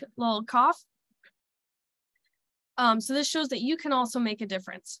cough. So this shows that you can also make a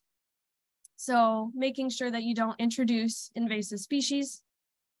difference. So making sure that you don't introduce invasive species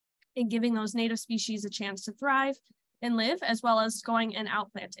and giving those native species a chance to thrive and live, as well as going and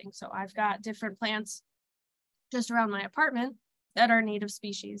outplanting. So I've got different plants just around my apartment that are native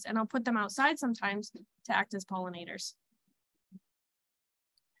species, and I'll put them outside sometimes to act as pollinators.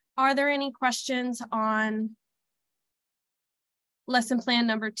 Are there any questions on lesson plan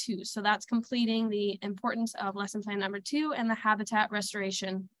number 2? So that's completing the importance of lesson plan number 2 and the habitat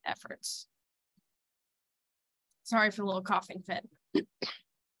restoration efforts. Sorry for a little coughing fit.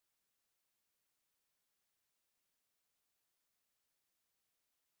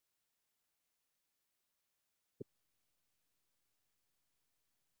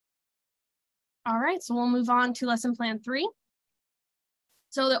 All right, so we'll move on to lesson plan 3.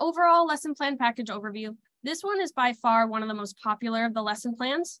 So the overall lesson plan package overview. This one is by far one of the most popular of the lesson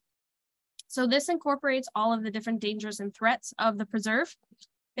plans. So this incorporates all of the different dangers and threats of the preserve.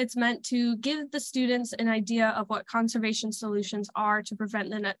 It's meant to give the students an idea of what conservation solutions are to prevent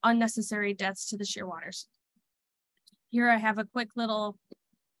the unnecessary deaths to the shearwaters. Here I have a quick little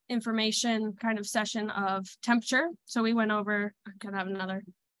information kind of session of temperature. So we went over, I'm gonna have another.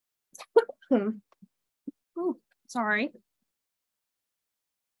 Ooh, sorry.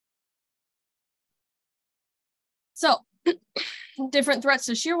 So different threats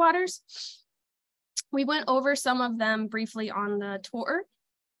to shearwaters. We went over some of them briefly on the tour,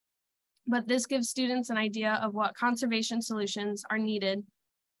 but this gives students an idea of what conservation solutions are needed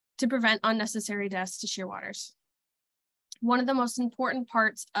to prevent unnecessary deaths to shearwaters. One of the most important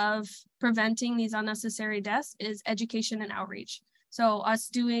parts of preventing these unnecessary deaths is education and outreach. So us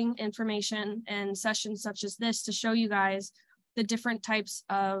doing information and sessions such as this to show you guys the different types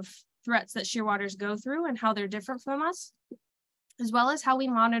of threats that shearwaters go through and how they're different from us, as well as how we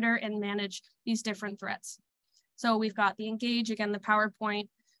monitor and manage these different threats. So we've got the Engage, again, the PowerPoint.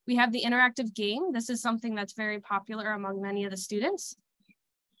 We have the interactive game. This is something that's very popular among many of the students.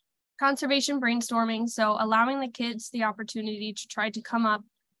 Conservation brainstorming, so allowing the kids the opportunity to try to come up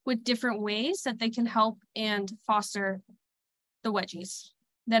with different ways that they can help and foster the wedgies.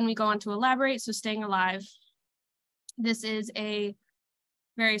 Then we go on to elaborate, so staying alive. This is a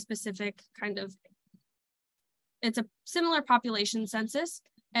very specific kind of, it's a similar population census.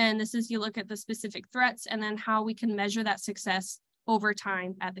 And this is, you look at the specific threats and then how we can measure that success over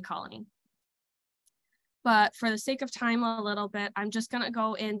time at the colony. But for the sake of time a little bit, I'm just gonna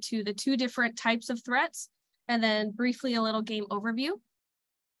go into the 2 different types of threats and then briefly a little game overview.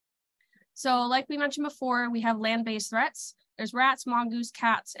 So like we mentioned before, we have land-based threats. There's rats, mongoose,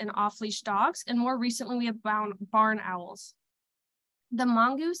 cats, and off-leash dogs. And more recently, we have barn owls. The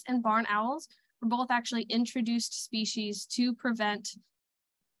mongoose and barn owls were both actually introduced species to prevent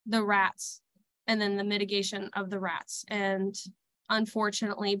the rats and then the mitigation of the rats. And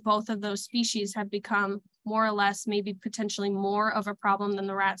unfortunately, both of those species have become more or less, maybe potentially more of a problem than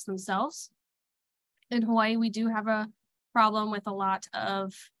the rats themselves. In Hawaii, we do have a problem with a lot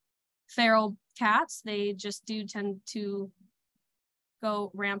of feral cats. They just do tend to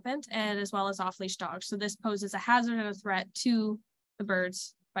go rampant, and as well as off-leash dogs. So this poses a hazard and a threat to the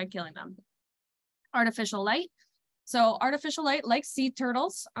birds by killing them. Artificial light. So artificial light, like sea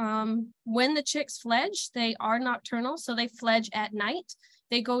turtles, when the chicks fledge, they are nocturnal, so they fledge at night.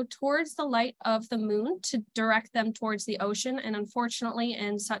 They go towards the light of the moon to direct them towards the ocean. And unfortunately,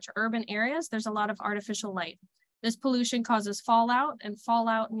 in such urban areas, there's a lot of artificial light. This pollution causes fallout, and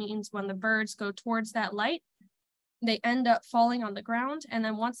fallout means when the birds go towards that light, they end up falling on the ground. And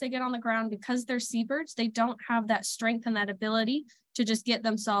then once they get on the ground, because they're seabirds, they don't have that strength and that ability to just get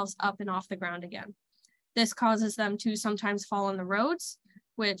themselves up and off the ground again. This causes them to sometimes fall on the roads,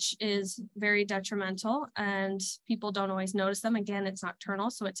 which is very detrimental, and people don't always notice them. Again, it's nocturnal,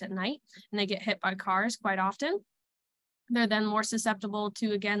 so it's at night, and they get hit by cars quite often. They're then more susceptible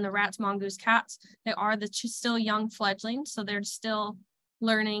to, again, the rats, mongoose, cats. They are still young fledglings, so they're still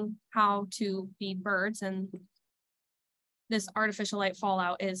learning how to be birds, and this artificial light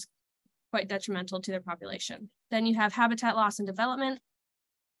fallout is quite detrimental to their population. Then you have habitat loss and development.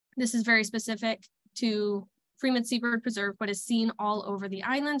 This is very specific to Freeman Seabird Preserve, but is seen all over the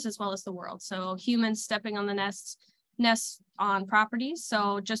islands as well as the world. So humans stepping on the nests on properties.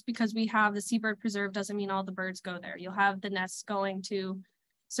 So just because we have the Seabird Preserve doesn't mean all the birds go there. You'll have the nests going to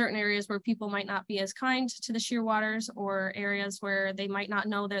certain areas where people might not be as kind to the shearwaters, or areas where they might not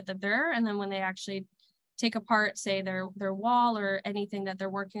know that they're there. And then when they actually take apart, say their wall or anything that they're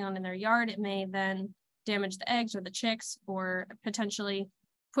working on in their yard, it may then damage the eggs or the chicks, or potentially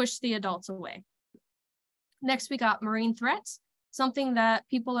push the adults away. Next, we got marine threats, something that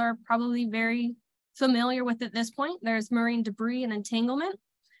people are probably very familiar with at this point. There's marine debris and entanglement.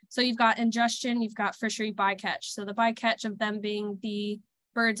 So you've got ingestion, you've got fishery bycatch. So the bycatch of them being the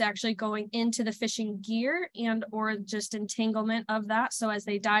birds actually going into the fishing gear, and or just entanglement of that. So as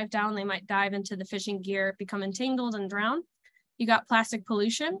they dive down, they might dive into the fishing gear, become entangled and drown. You got plastic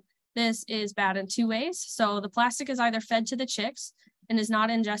pollution. This is bad in two ways. So the plastic is either fed to the chicks and is not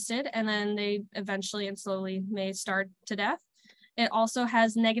ingested, and then they eventually and slowly may starve to death. It also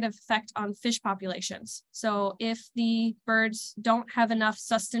has negative effect on fish populations. So if the birds don't have enough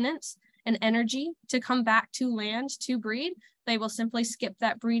sustenance and energy to come back to land to breed, they will simply skip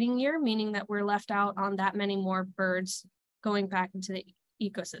that breeding year, meaning that we're left out on that many more birds going back into the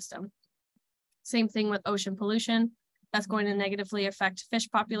ecosystem. Same thing with ocean pollution. That's going to negatively affect fish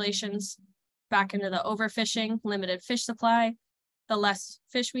populations, back into the overfishing, limited fish supply. The less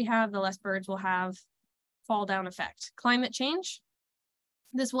fish we have, the less birds will have, fall down effect. Climate change.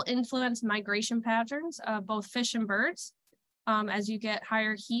 This will influence migration patterns of both fish and birds. As you get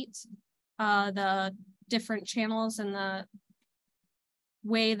higher heat, the different channels and the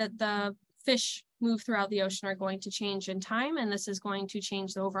way that the fish move throughout the ocean are going to change in time, and this is going to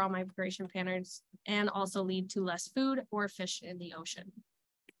change the overall migration patterns and also lead to less food or fish in the ocean.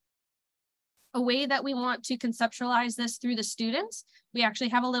 A way that we want to conceptualize this through the students, we actually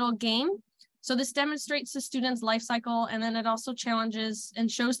have a little game. So this demonstrates the student's life cycle, and then it also challenges and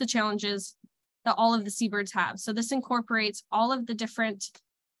shows the challenges that all of the seabirds have. So this incorporates all of the different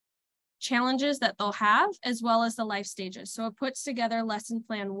challenges that they'll have, as well as the life stages. So it puts together lesson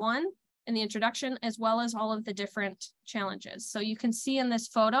plan 1 in the introduction, as well as all of the different challenges. So you can see in this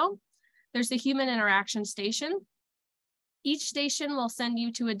photo, there's the human interaction station. Each station will send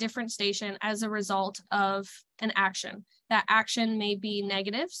you to a different station as a result of an action. That action may be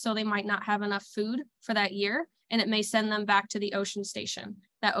negative, so they might not have enough food for that year, and it may send them back to the ocean station.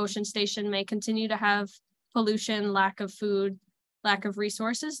 That ocean station may continue to have pollution, lack of food, lack of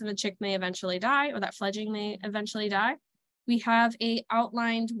resources, and the chick may eventually die, or that fledgling may eventually die. We have a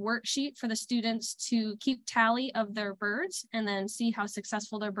outlined worksheet for the students to keep tally of their birds and then see how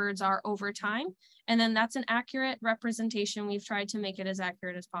successful their birds are over time. And then that's an accurate representation. We've tried to make it as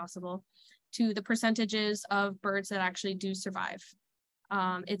accurate as possible to the percentages of birds that actually do survive.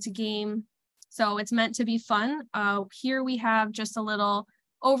 It's a game, so it's meant to be fun. Here we have just a little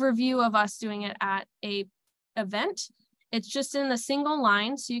overview of us doing it at a event. It's just in the single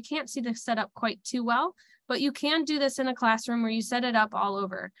line, so you can't see the setup quite too well, but you can do this in a classroom where you set it up all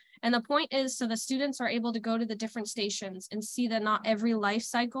over. And the point is so the students are able to go to the different stations and see that not every life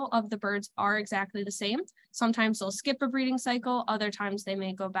cycle of the birds are exactly the same. Sometimes they'll skip a breeding cycle, other times they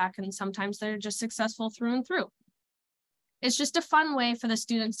may go back, and sometimes they're just successful through and through. It's just a fun way for the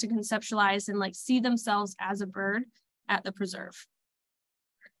students to conceptualize and like see themselves as a bird at the preserve.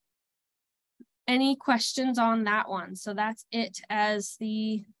 Any questions on that one? So that's it as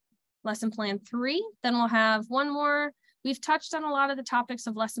the lesson plan 3. Then we'll have one more. We've touched on a lot of the topics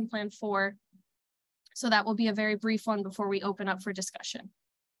of lesson plan 4. So that will be a very brief one before we open up for discussion.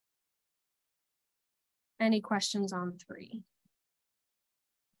 Any questions on 3?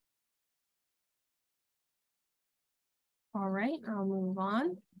 All right, I'll move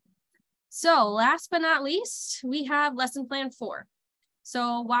on. So last but not least, we have lesson plan 4.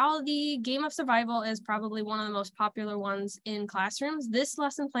 So while the game of survival is probably one of the most popular ones in classrooms, this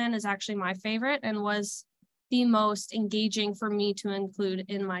lesson plan is actually my favorite and was the most engaging for me to include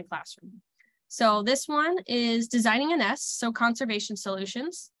in my classroom. So this one is designing a nest, so conservation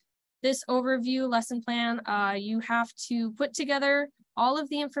solutions. This overview lesson plan, you have to put together all of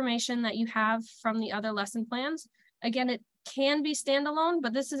the information that you have from the other lesson plans. Again, it can be standalone,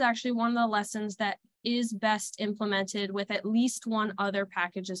 but this is actually one of the lessons that is best implemented with at least one other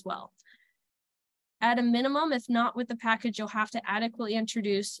package as well. At a minimum, if not with the package, you'll have to adequately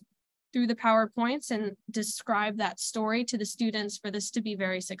introduce through the PowerPoints and describe that story to the students for this to be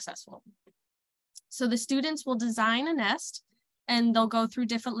very successful. So the students will design a nest and they'll go through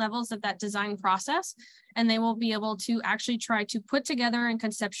different levels of that design process, and they will be able to actually try to put together and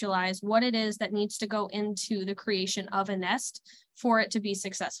conceptualize what it is that needs to go into the creation of a nest for it to be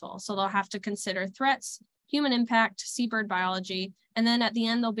successful. So they'll have to consider threats, human impact, seabird biology, and then at the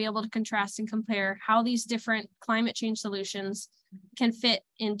end, they'll be able to contrast and compare how these different climate change solutions can fit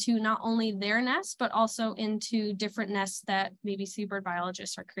into not only their nest, but also into different nests that maybe seabird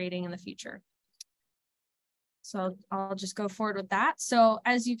biologists are creating in the future. So I'll just go forward with that. So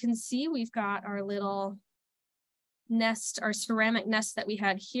as you can see, we've got our little nest, our ceramic nest that we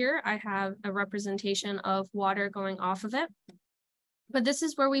had here. I have a representation of water going off of it. But this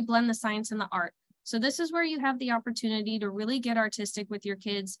is where we blend the science and the art. So this is where you have the opportunity to really get artistic with your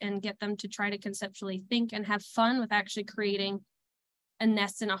kids and get them to try to conceptually think and have fun with actually creating a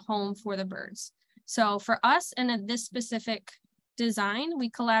nest and a home for the birds. So for us and in this specific design, we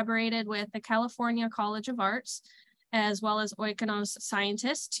collaborated with the California College of Arts as well as Oikonos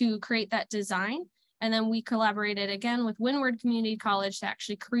scientists to create that design. And then we collaborated again with Windward Community College to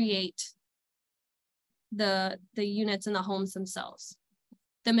actually create the units and the homes themselves.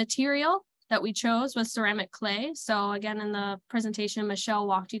 The material that we chose was ceramic clay. So again, in the presentation, Michelle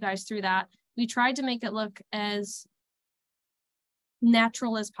walked you guys through that. We tried to make it look as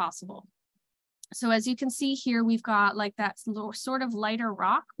natural as possible. So as you can see here, we've got like that sort of lighter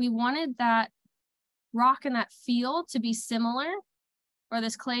rock. We wanted that rock and that feel to be similar, or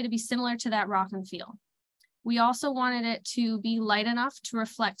this clay to be similar to that rock and feel. We also wanted it to be light enough to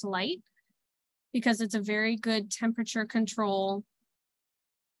reflect light because it's a very good temperature control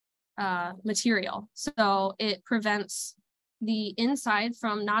material. So it prevents the inside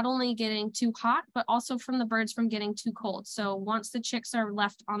from not only getting too hot, but also from the birds from getting too cold. So once the chicks are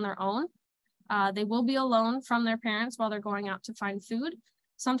left on their own, they will be alone from their parents while they're going out to find food.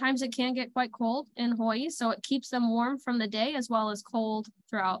 Sometimes it can get quite cold in Hawaii, so it keeps them warm from the day as well as cold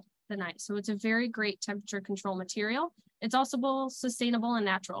throughout the night. So it's a very great temperature control material. It's also both sustainable and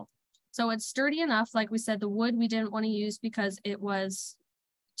natural. So it's sturdy enough. Like we said, the wood we didn't want to use because it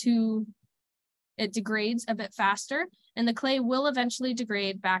degrades a bit faster, and the clay will eventually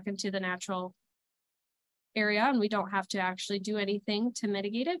degrade back into the natural area, and we don't have to actually do anything to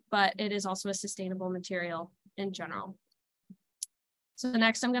mitigate it, but it is also a sustainable material in general. So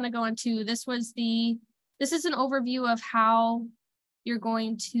next I'm going to go into, this is an overview of how you're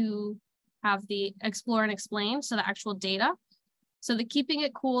going to have the explore and explain, so the actual data. So the keeping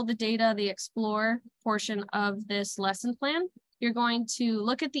it cool, the data, the explore portion of this lesson plan, you're going to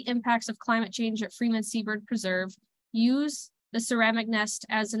look at the impacts of climate change at Freeman Seabird Preserve, use the ceramic nest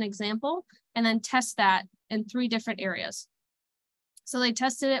as an example, and then test that in 3 different areas. So they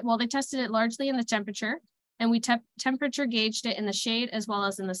tested it largely in the temperature, and we temperature gauged it in the shade as well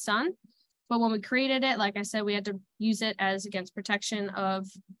as in the sun. But when we created it, like I said, we had to use it as against protection of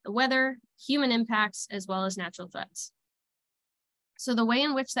the weather, human impacts, as well as natural threats. So the way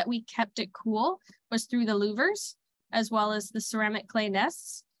in which that we kept it cool was through the louvers, as well as the ceramic clay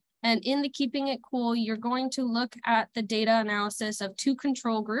nests. And in the keeping it cool, you're going to look at the data analysis of 2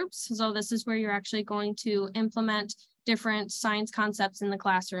 control groups. So this is where you're actually going to implement different science concepts in the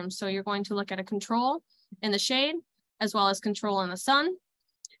classroom. So you're going to look at a control in the shade, as well as control in the sun.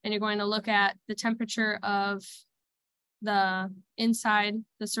 and you're going to look at the temperature of the inside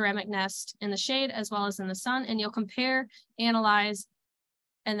the ceramic nest in the shade as well as in the sun, and you'll compare, analyze,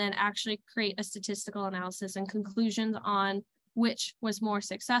 and then actually create a statistical analysis and conclusions on which was more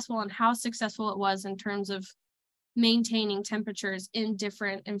successful and how successful it was in terms of maintaining temperatures in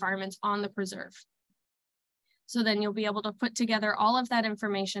different environments on the preserve. So then you'll be able to put together all of that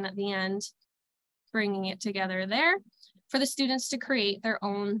information at the end, bringing it together there for the students to create their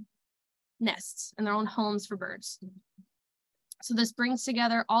own nests and their own homes for birds. So this brings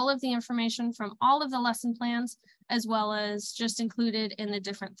together all of the information from all of the lesson plans, as well as just included in the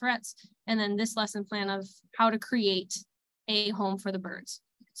different threats. And then this lesson plan of how to create a home for the birds.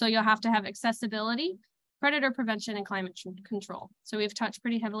 So you'll have to have accessibility, predator prevention, and climate control. So we've touched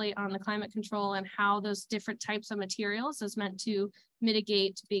pretty heavily on the climate control and how those different types of materials is meant to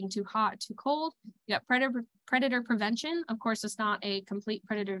mitigate being too hot, too cold. You got predator prevention. Of course, it's not a complete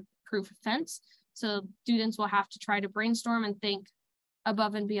predator-proof fence. So students will have to try to brainstorm and think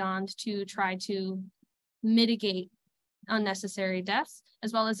above and beyond to try to mitigate unnecessary deaths,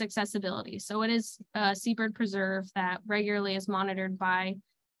 as well as accessibility. So it is a seabird preserve that regularly is monitored by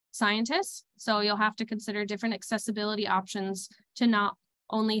scientists. So you'll have to consider different accessibility options to not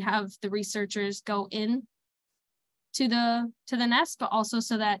only have the researchers go in to the nest, but also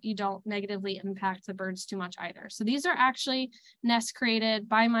so that you don't negatively impact the birds too much either. So these are actually nests created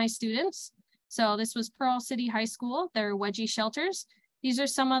by my students. So this was Pearl City High School, their Wedgie shelters. These are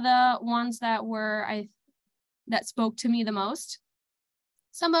some of the ones that that spoke to me the most.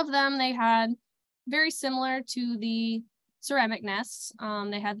 Some of them they had very similar to the ceramic nests.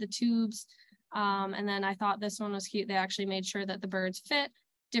 They had the tubes, and then I thought this one was cute. They actually made sure that the birds fit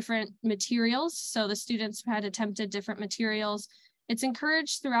different materials. So the students had attempted different materials. It's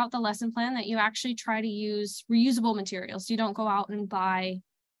encouraged throughout the lesson plan that you actually try to use reusable materials. You don't go out and buy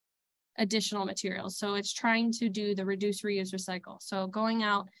additional materials. So it's trying to do the reduce, reuse, recycle. So going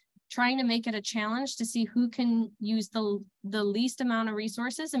out, trying to make it a challenge to see who can use the least amount of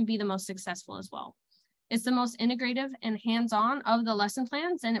resources and be the most successful as well. It's the most integrative and hands-on of the lesson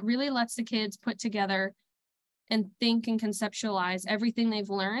plans, and it really lets the kids put together and think and conceptualize everything they've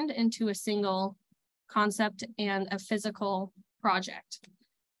learned into a single concept and a physical project.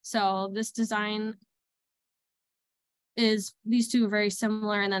 So this design these two are very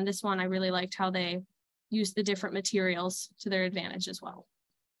similar, and then this one I really liked how they used the different materials to their advantage as well.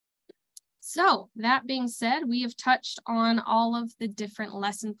 So that being said, we have touched on all of the different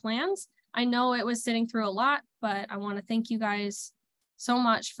lesson plans. I know it was sitting through a lot, but I want to thank you guys so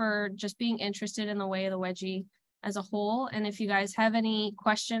much for just being interested in the way of the Wedgie as a whole. And if you guys have any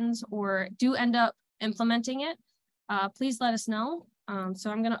questions or do end up implementing it, please let us know. So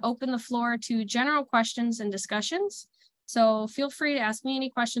I'm going to open the floor to general questions and discussions. So feel free to ask me any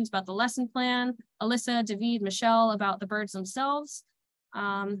questions about the lesson plan, Alyssa, David, Michelle, about the birds themselves.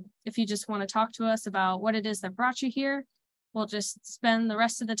 If you just want to talk to us about what it is that brought you here, we'll just spend the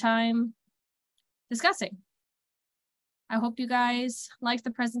rest of the time discussing. I hope you guys liked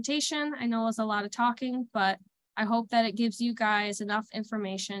the presentation. I know it was a lot of talking, but I hope that it gives you guys enough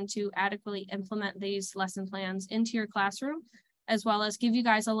information to adequately implement these lesson plans into your classroom, as well as give you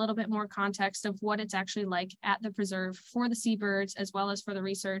guys a little bit more context of what it's actually like at the preserve for the seabirds, as well as for the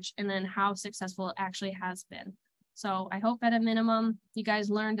research, and then how successful it actually has been. So I hope at a minimum, you guys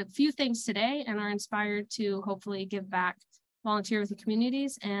learned a few things today and are inspired to hopefully give back, volunteer with the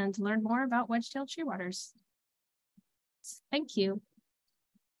communities, and learn more about wedge-tailed shearwaters. Thank you.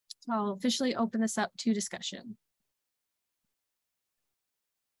 So I'll officially open this up to discussion.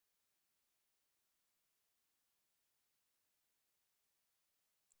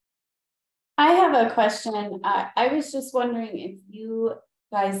 I have a question. I was just wondering if you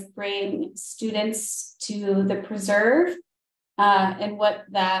guys bring students to the preserve and what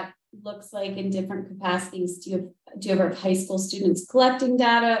that looks like in different capacities. Do you ever have high school students collecting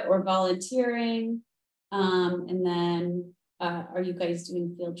data or volunteering? And then are you guys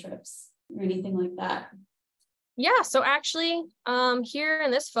doing field trips or anything like that? Yeah, so actually here in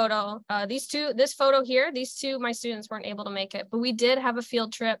this photo, this photo here, these two, my students weren't able to make it, but we did have a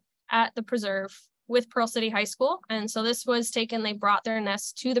field trip at the preserve with Pearl City High School. And so this was taken, they brought their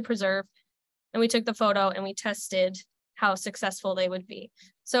nests to the preserve and we took the photo and we tested how successful they would be.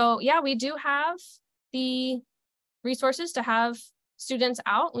 So yeah, we do have the resources to have students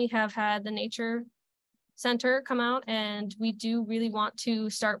out. We have had the Nature Center come out, and we do really want to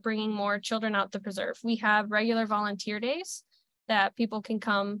start bringing more children out to preserve. We have regular volunteer days that people can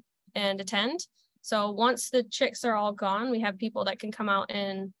come and attend. So once the chicks are all gone, we have people that can come out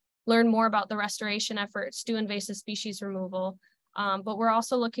and learn more about the restoration efforts, do invasive species removal, But we're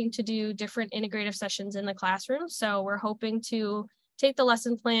also looking to do different integrative sessions in the classroom. So we're hoping to take the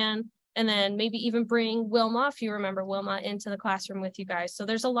lesson plan and then maybe even bring Wilma, if you remember Wilma, into the classroom with you guys. So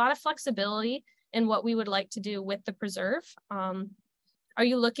there's a lot of flexibility in what we would like to do with the preserve. Are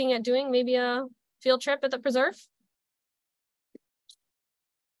you looking at doing maybe a field trip at the preserve?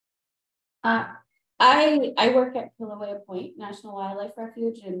 I work at Kilauea Point National Wildlife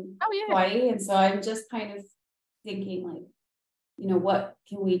Refuge in Hawaii, and so I'm just kind of thinking, like, you know, what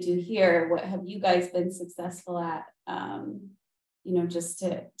can we do here? What have you guys been successful at? You know, just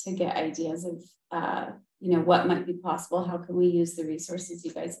to get ideas of you know, what might be possible. How can we use the resources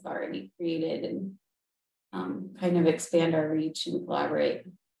you guys have already created and kind of expand our reach and collaborate?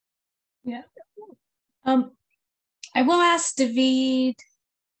 Yeah. I will ask David.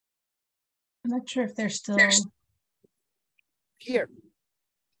 I'm not sure if they're still here.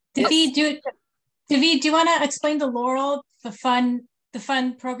 David, yes. David, do you want to explain to Laurel the fun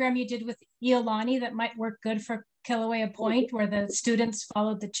program you did with Iolani that might work good for Kilauea Point, where the students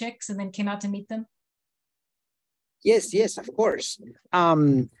followed the chicks and then came out to meet them? Yes, of course.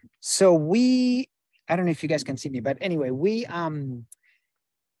 So I don't know if you guys can see me, but anyway,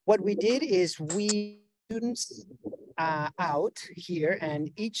 what we did is students out here,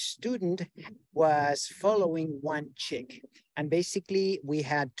 and each student was following one chick. And basically we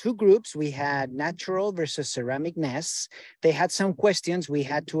had two groups. We had natural versus ceramic nests. They had some questions. We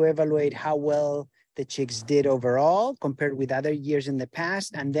had to evaluate how well the chicks did overall compared with other years in the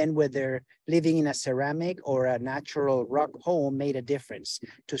past, and then whether living in a ceramic or a natural rock home made a difference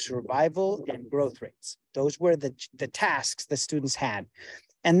to survival and growth rates. Those were the tasks the students had.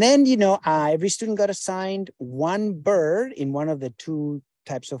 And then, you know, every student got assigned one bird in one of the two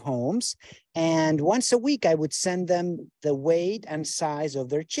types of homes. And once a week, I would send them the weight and size of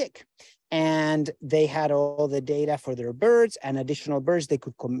their chick. And they had all the data for their birds and additional birds. They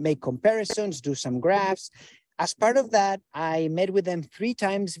could make comparisons, do some graphs. As part of that, I met with them 3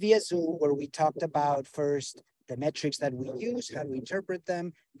 times via Zoom, where we talked about first the metrics that we use, how to interpret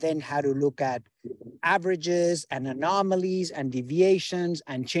them, then how to look at averages and anomalies and deviations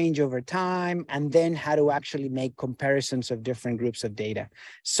and change over time, and then how to actually make comparisons of different groups of data.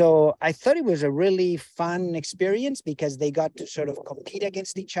 So I thought it was a really fun experience because they got to sort of compete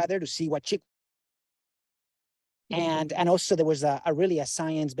against each other to see what chick. And also there was a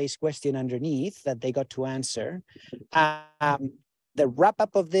science-based question underneath that they got to answer. The wrap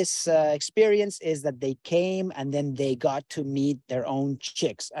up of this experience is that they came and then they got to meet their own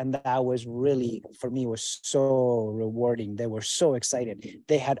chicks. And that was really, for me, was so rewarding. They were so excited.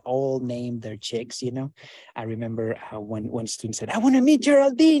 They had all named their chicks, you know. I remember how one student said, I want to meet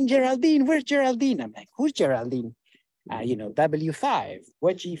Geraldine. Geraldine, where's Geraldine? I'm like, who's Geraldine? You know, W5,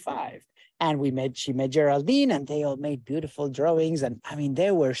 Wedgie 5. And she met Geraldine, and they all made beautiful drawings. And I mean,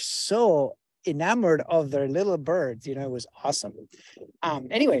 they were so enamored of their little birds. You know, it was awesome.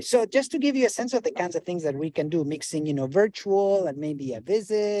 Anyway, so just to give you a sense of the kinds of things that we can do, mixing, you know, virtual and maybe a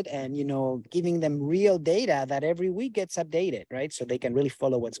visit, and, you know, giving them real data that every week gets updated, right? So they can really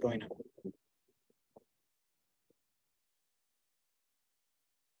follow what's going on.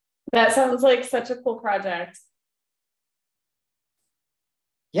 That sounds like such a cool project.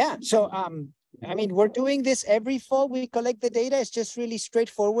 Yeah, so I mean, we're doing this every fall. We collect the data. It's just really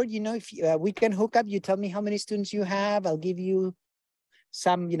straightforward. You know, if we can hook up, you tell me how many students you have. I'll give you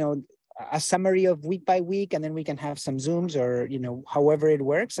some, you know, a summary of week by week, and then we can have some Zooms or, you know, however it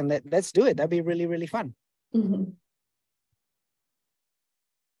works. And let's do it. That'd be really, really fun. Mm-hmm.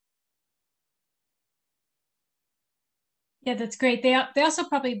 Yeah, that's great. They also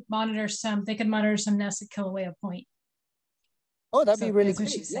probably monitor they could monitor some nests at Kilauea Point. Oh, that'd be really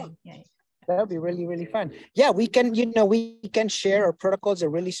great. Yeah. That would be really, really fun. Yeah, we can, you know, we can share. Our protocols are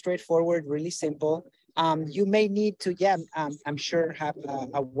really straightforward, really simple. You may need to, I'm sure have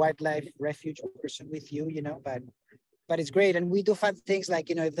a wildlife refuge person with you, you know, but it's great. And we do fun things like,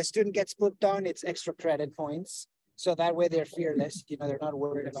 you know, if the student gets pooped on, it's extra credit points. So that way they're fearless, you know, they're not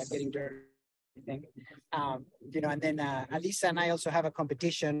worried about getting dirty. You know, and then Alisa and I also have a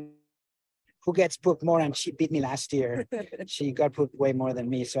competition. Who gets pooped more? And she beat me last year. She got pooped way more than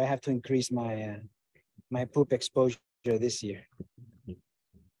me. So I have to increase my my poop exposure this year.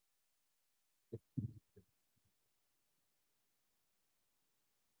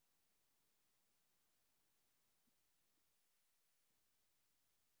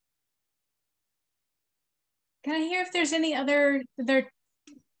 Can I hear if there's any other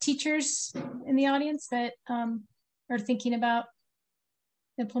teachers in the audience that are thinking about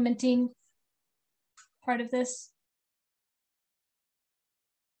implementing part of this?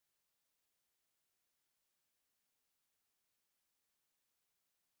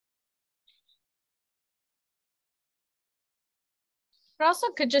 It also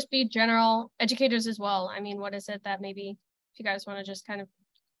could just be general educators as well. I mean, what is it that maybe if you guys want to just kind of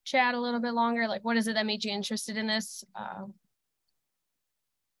chat a little bit longer, like what is it that made you interested in this?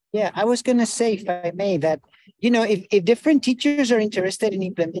 Yeah, I was going to say, if I may, that, you know, if different teachers are interested in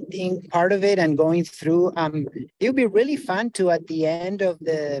implementing part of it and going through, it would be really fun to, at the end of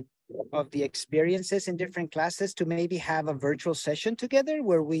the experiences in different classes, to maybe have a virtual session together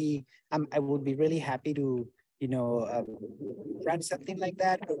where we, I would be really happy to, you know, run something like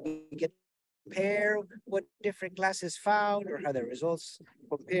that, where we get compare what different classes found or how the results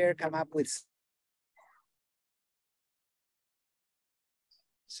compare, come up with.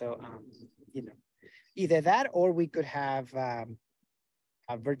 So, you know, either that, or we could have a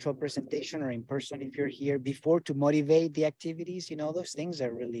virtual presentation or in person if you're here before, to motivate the activities. You know, those things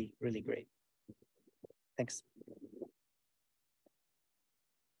are really, really great. Thanks.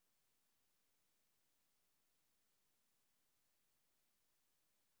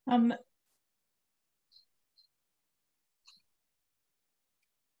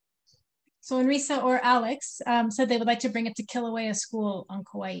 So Enrisa or Alex said they would like to bring it to Kilauea School on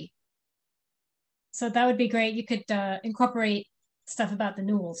Kauai. So that would be great. You could incorporate stuff about the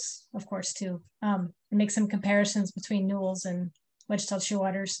newels, of course, too, and make some comparisons between newels and wedge-tailed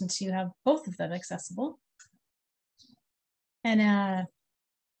shearwaters, since you have both of them accessible. And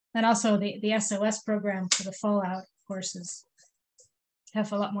also the SOS program for the fallout, of course, is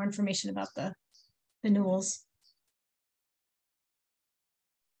have a lot more information about the newels.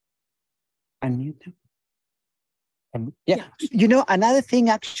 Unmute them. Yeah, you know, another thing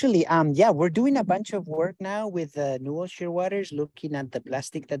actually, yeah, we're doing a bunch of work now with newel shearwaters, looking at the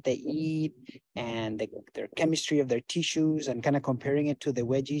plastic that they eat and their chemistry of their tissues, and kind of comparing it to the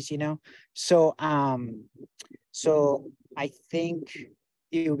wedgies, you know. So, so I think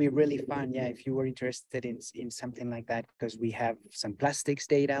it would be really fun, yeah, if you were interested in something like that, because we have some plastics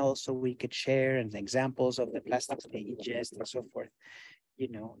data also we could share, and examples of the plastics they ingest and so forth. You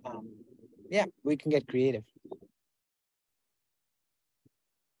know, yeah, we can get creative.